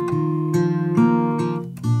は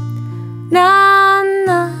何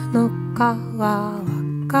なのかは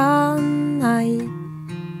わかんない。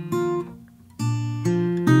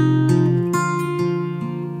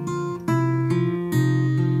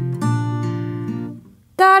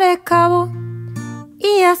誰かを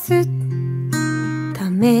癒すた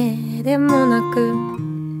めでもなく、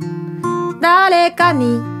誰か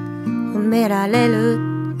に褒められる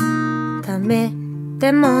ため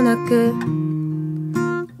でもなく、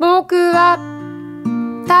僕は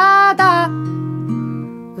ただ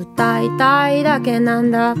歌いたいだけな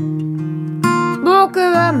んだ。僕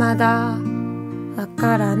はまだわ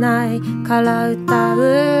からないから歌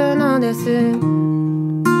うのです。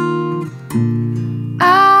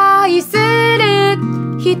愛する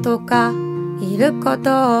人がいるこ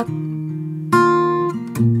とを、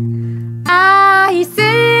愛す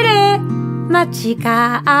る街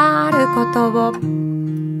があることを、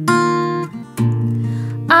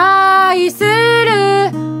愛す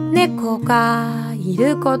る猫がい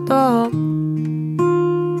ることを、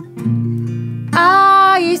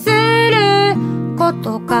愛するこ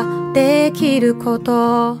とができるこ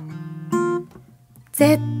とを、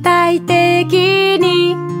絶対的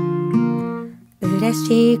に嬉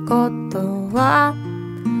しいことは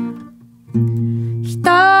一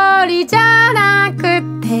人じゃなく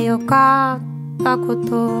てよかったこ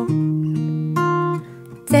と。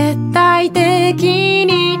絶対的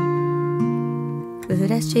に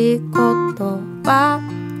嬉しいことは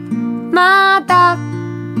まだ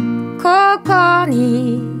ここ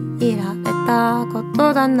にいられたこ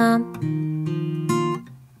とだな。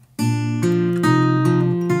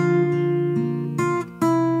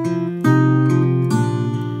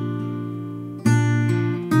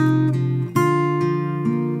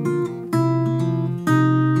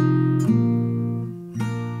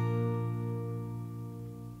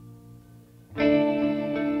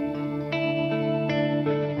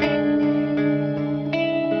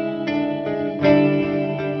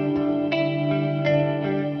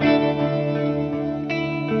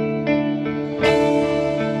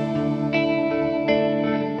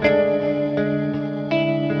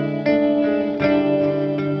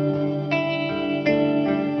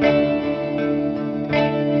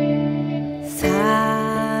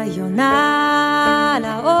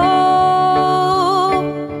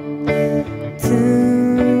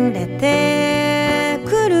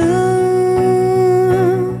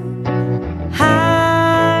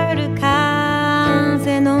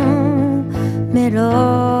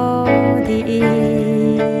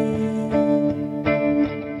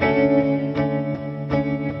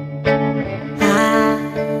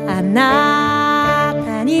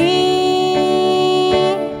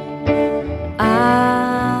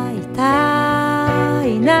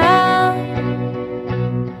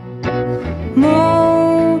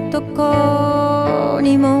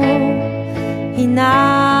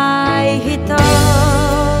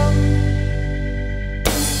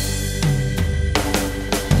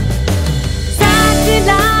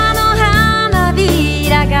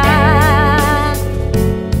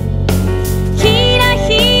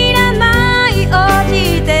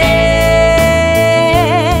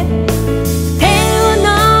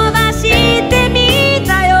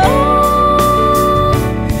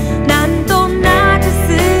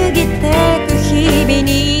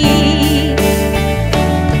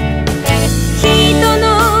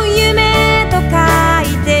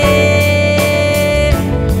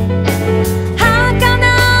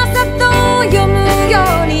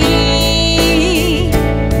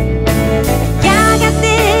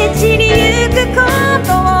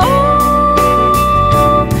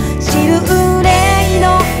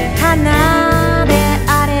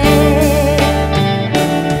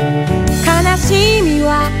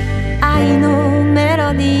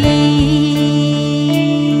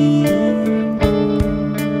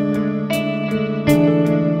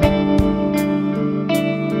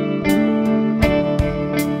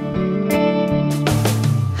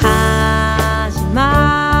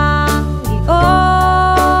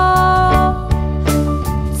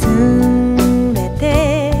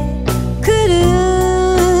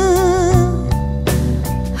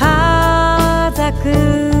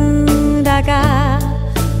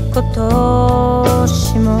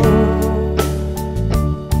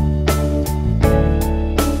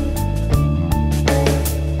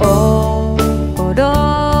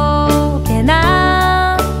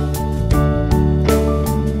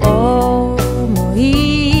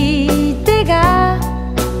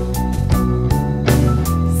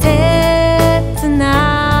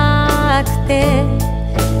て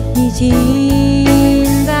滲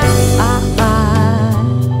んだ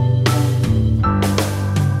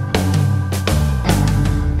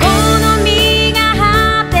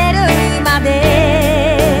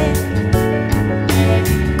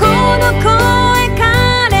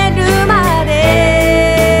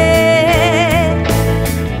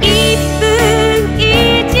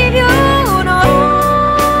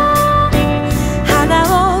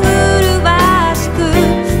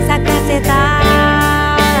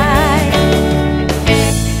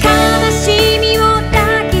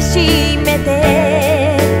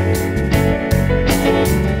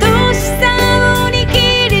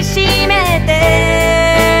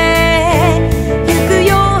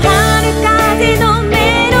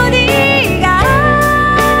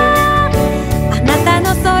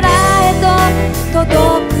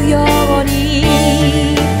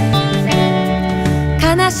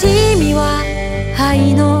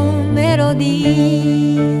愛のメロデ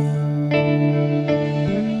ィー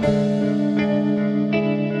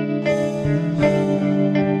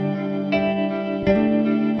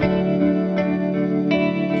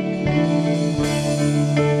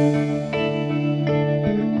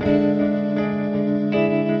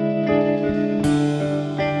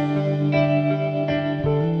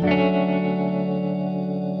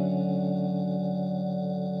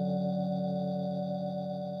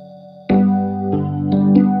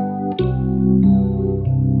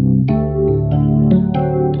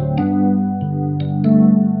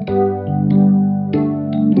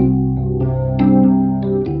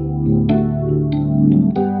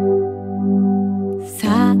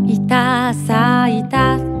咲い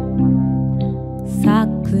た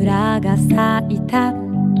桜が咲いた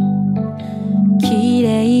綺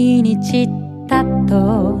麗に散った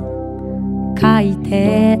と書い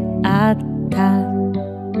てあった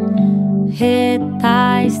兵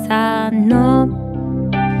隊さんの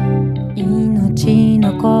命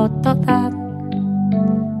のことだ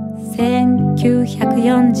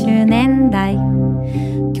1940年代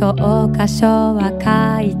教科書は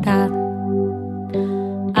書いた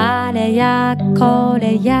あれやこ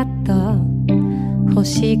れやと欲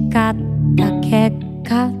しかった結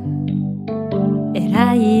果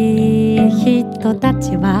偉い人た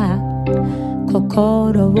ちは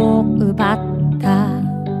心を奪った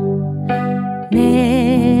願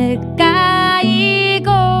い事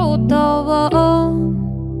を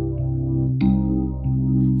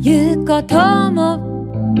言うことも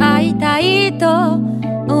会いたいと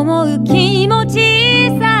思う気持ち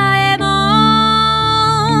さえも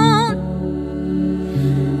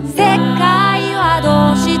世界は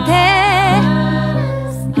どうして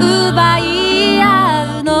奪い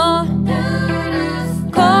合うの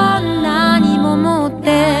こんなにも持って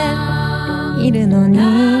いるのに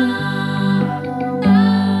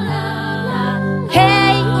平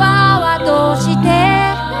和はどうして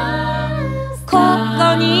こ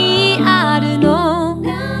こにあるの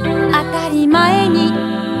当たり前に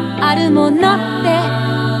あるものって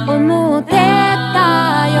思って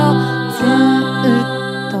たよずっ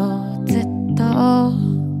とずっと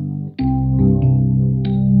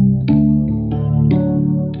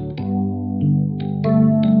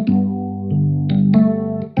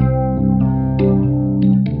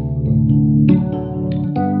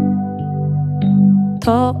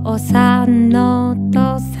父さんの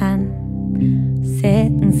父さん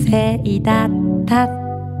先生だった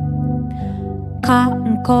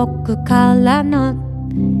韓国からの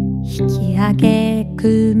引き上げ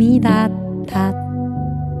組だった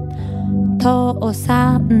父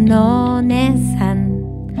さんのお姉さん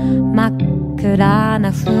真っ暗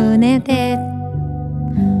な船で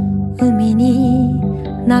海に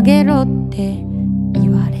投げろって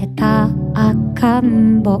言われた赤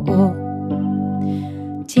ん坊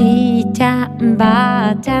じいちゃんば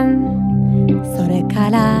あちゃんそれか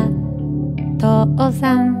ら父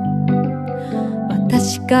さん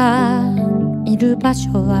私がいる場所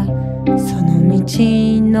はその道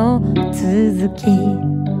の続き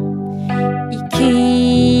生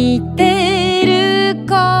きてる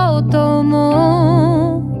こと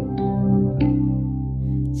も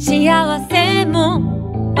幸せも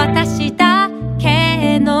私だ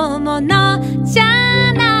けのものじ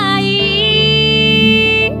ゃない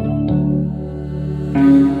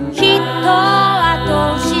人は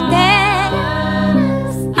どうして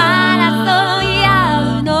争い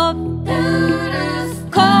合うの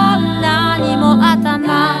こんなにも頭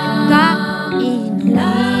がいいのに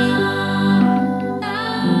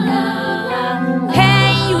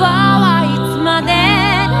平和はいつまで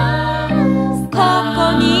ここ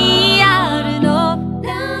にあるの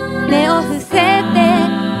目を伏せて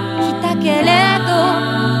きたけれど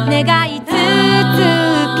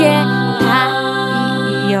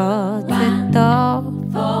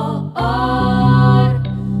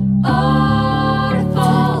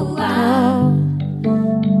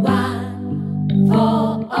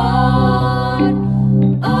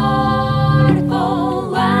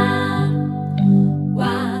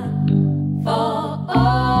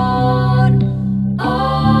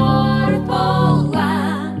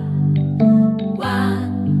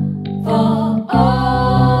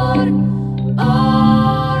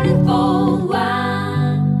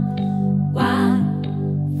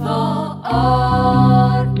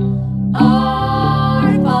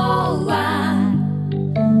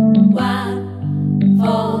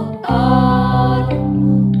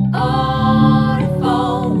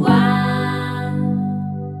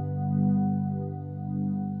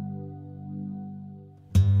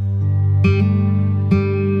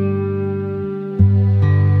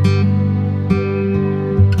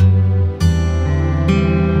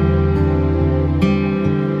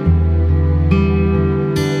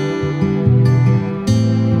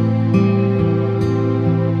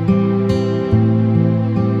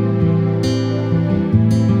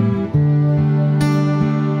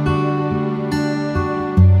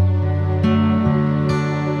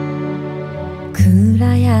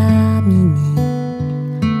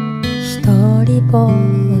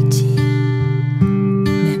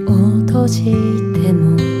閉じて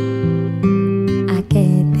も開けて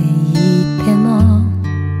いても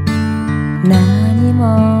何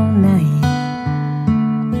もない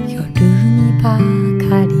夜にば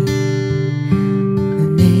かり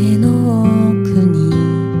胸の奥に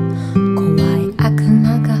怖い悪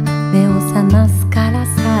魔が目を覚ますから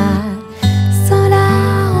さ、空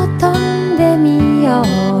を飛んでみよう。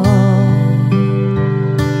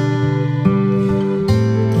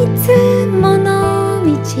いつもの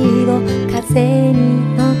道を風に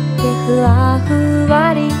乗ってふわふ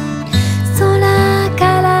わり空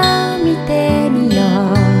から見てみよ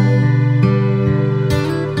う。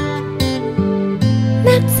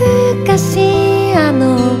懐かしいあの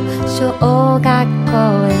小学校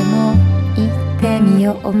へも行ってみよ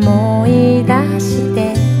う。思い出し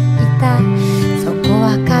ていた、そこ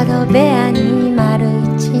は角部屋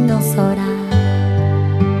201の空。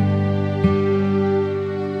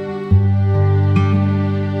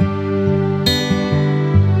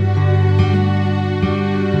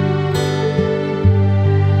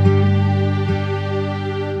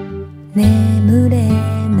眠れな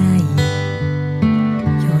い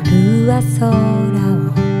夜は空を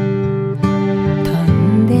飛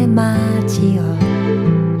んで街を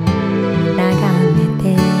眺めて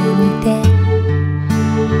みて、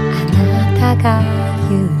あなたが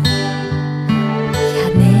言う屋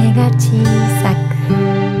根が小さく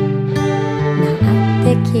なって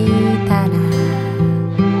きたら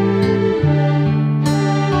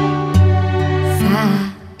さ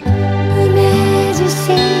あイメージし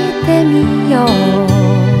てみよう。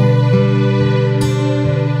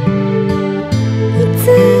いつ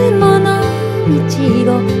もの道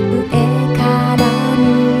を上から見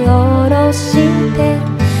下ろして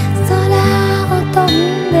空を飛ん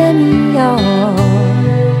でみよう。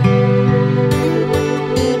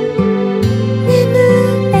眠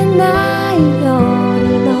れない夜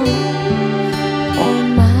のお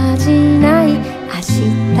まじない明日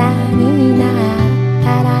になった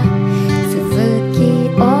ら続き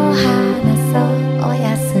を話そう。おや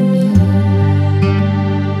すみ。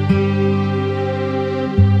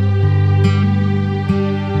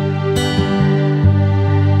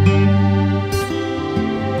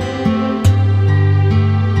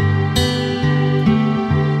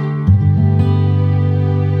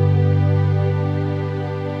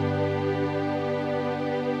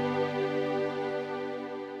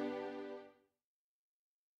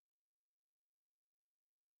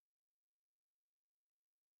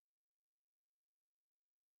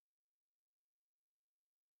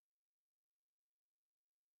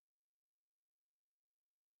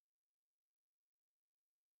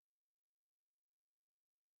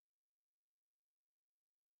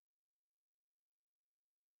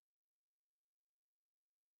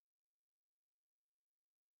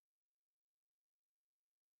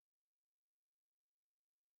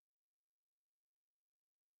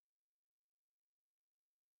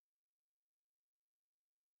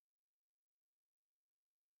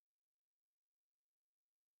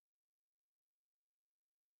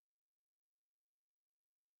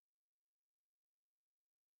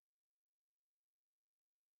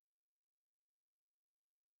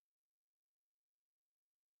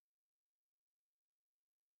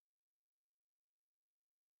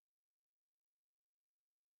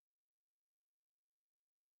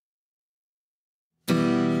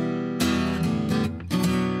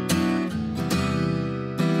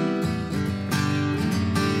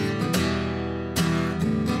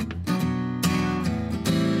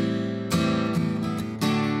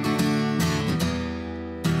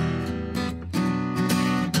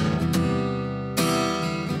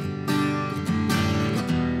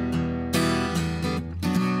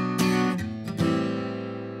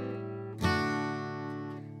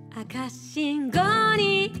赤信号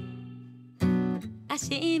に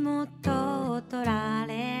足元を取ら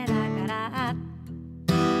れながら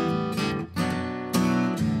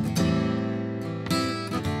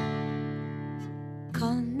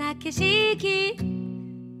こんな景色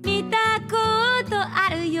見たことあ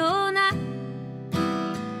るような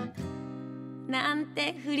なん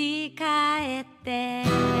て振り返って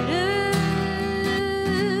る。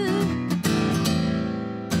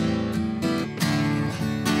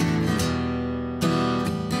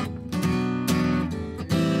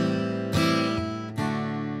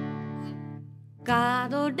ガー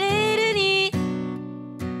ドレールに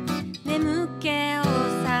眠気を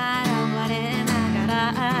さらわれな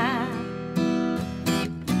がら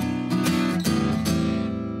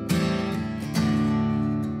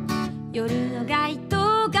夜の街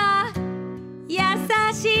灯が優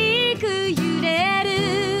し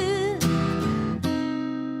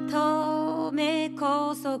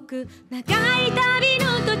高速長い旅の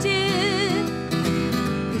途中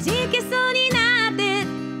くじけそうになって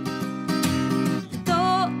ふと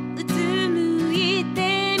うつむい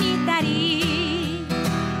てみたり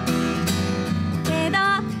けど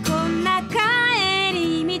こんな帰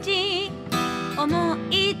り道思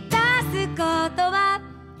い出すことは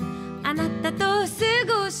あなたと過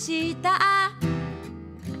ごした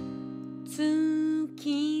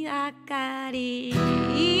月明かり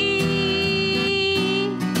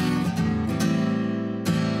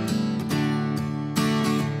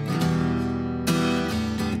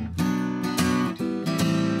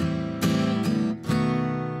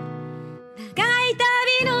長い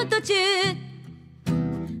旅の途中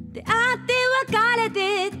出会って別れ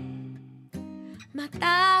てま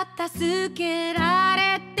た助けら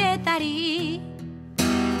れてたり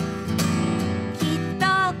きっと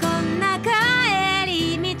こんな帰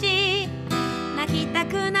り道泣きた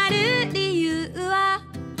くなる理由は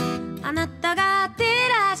あなたが照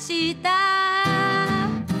らした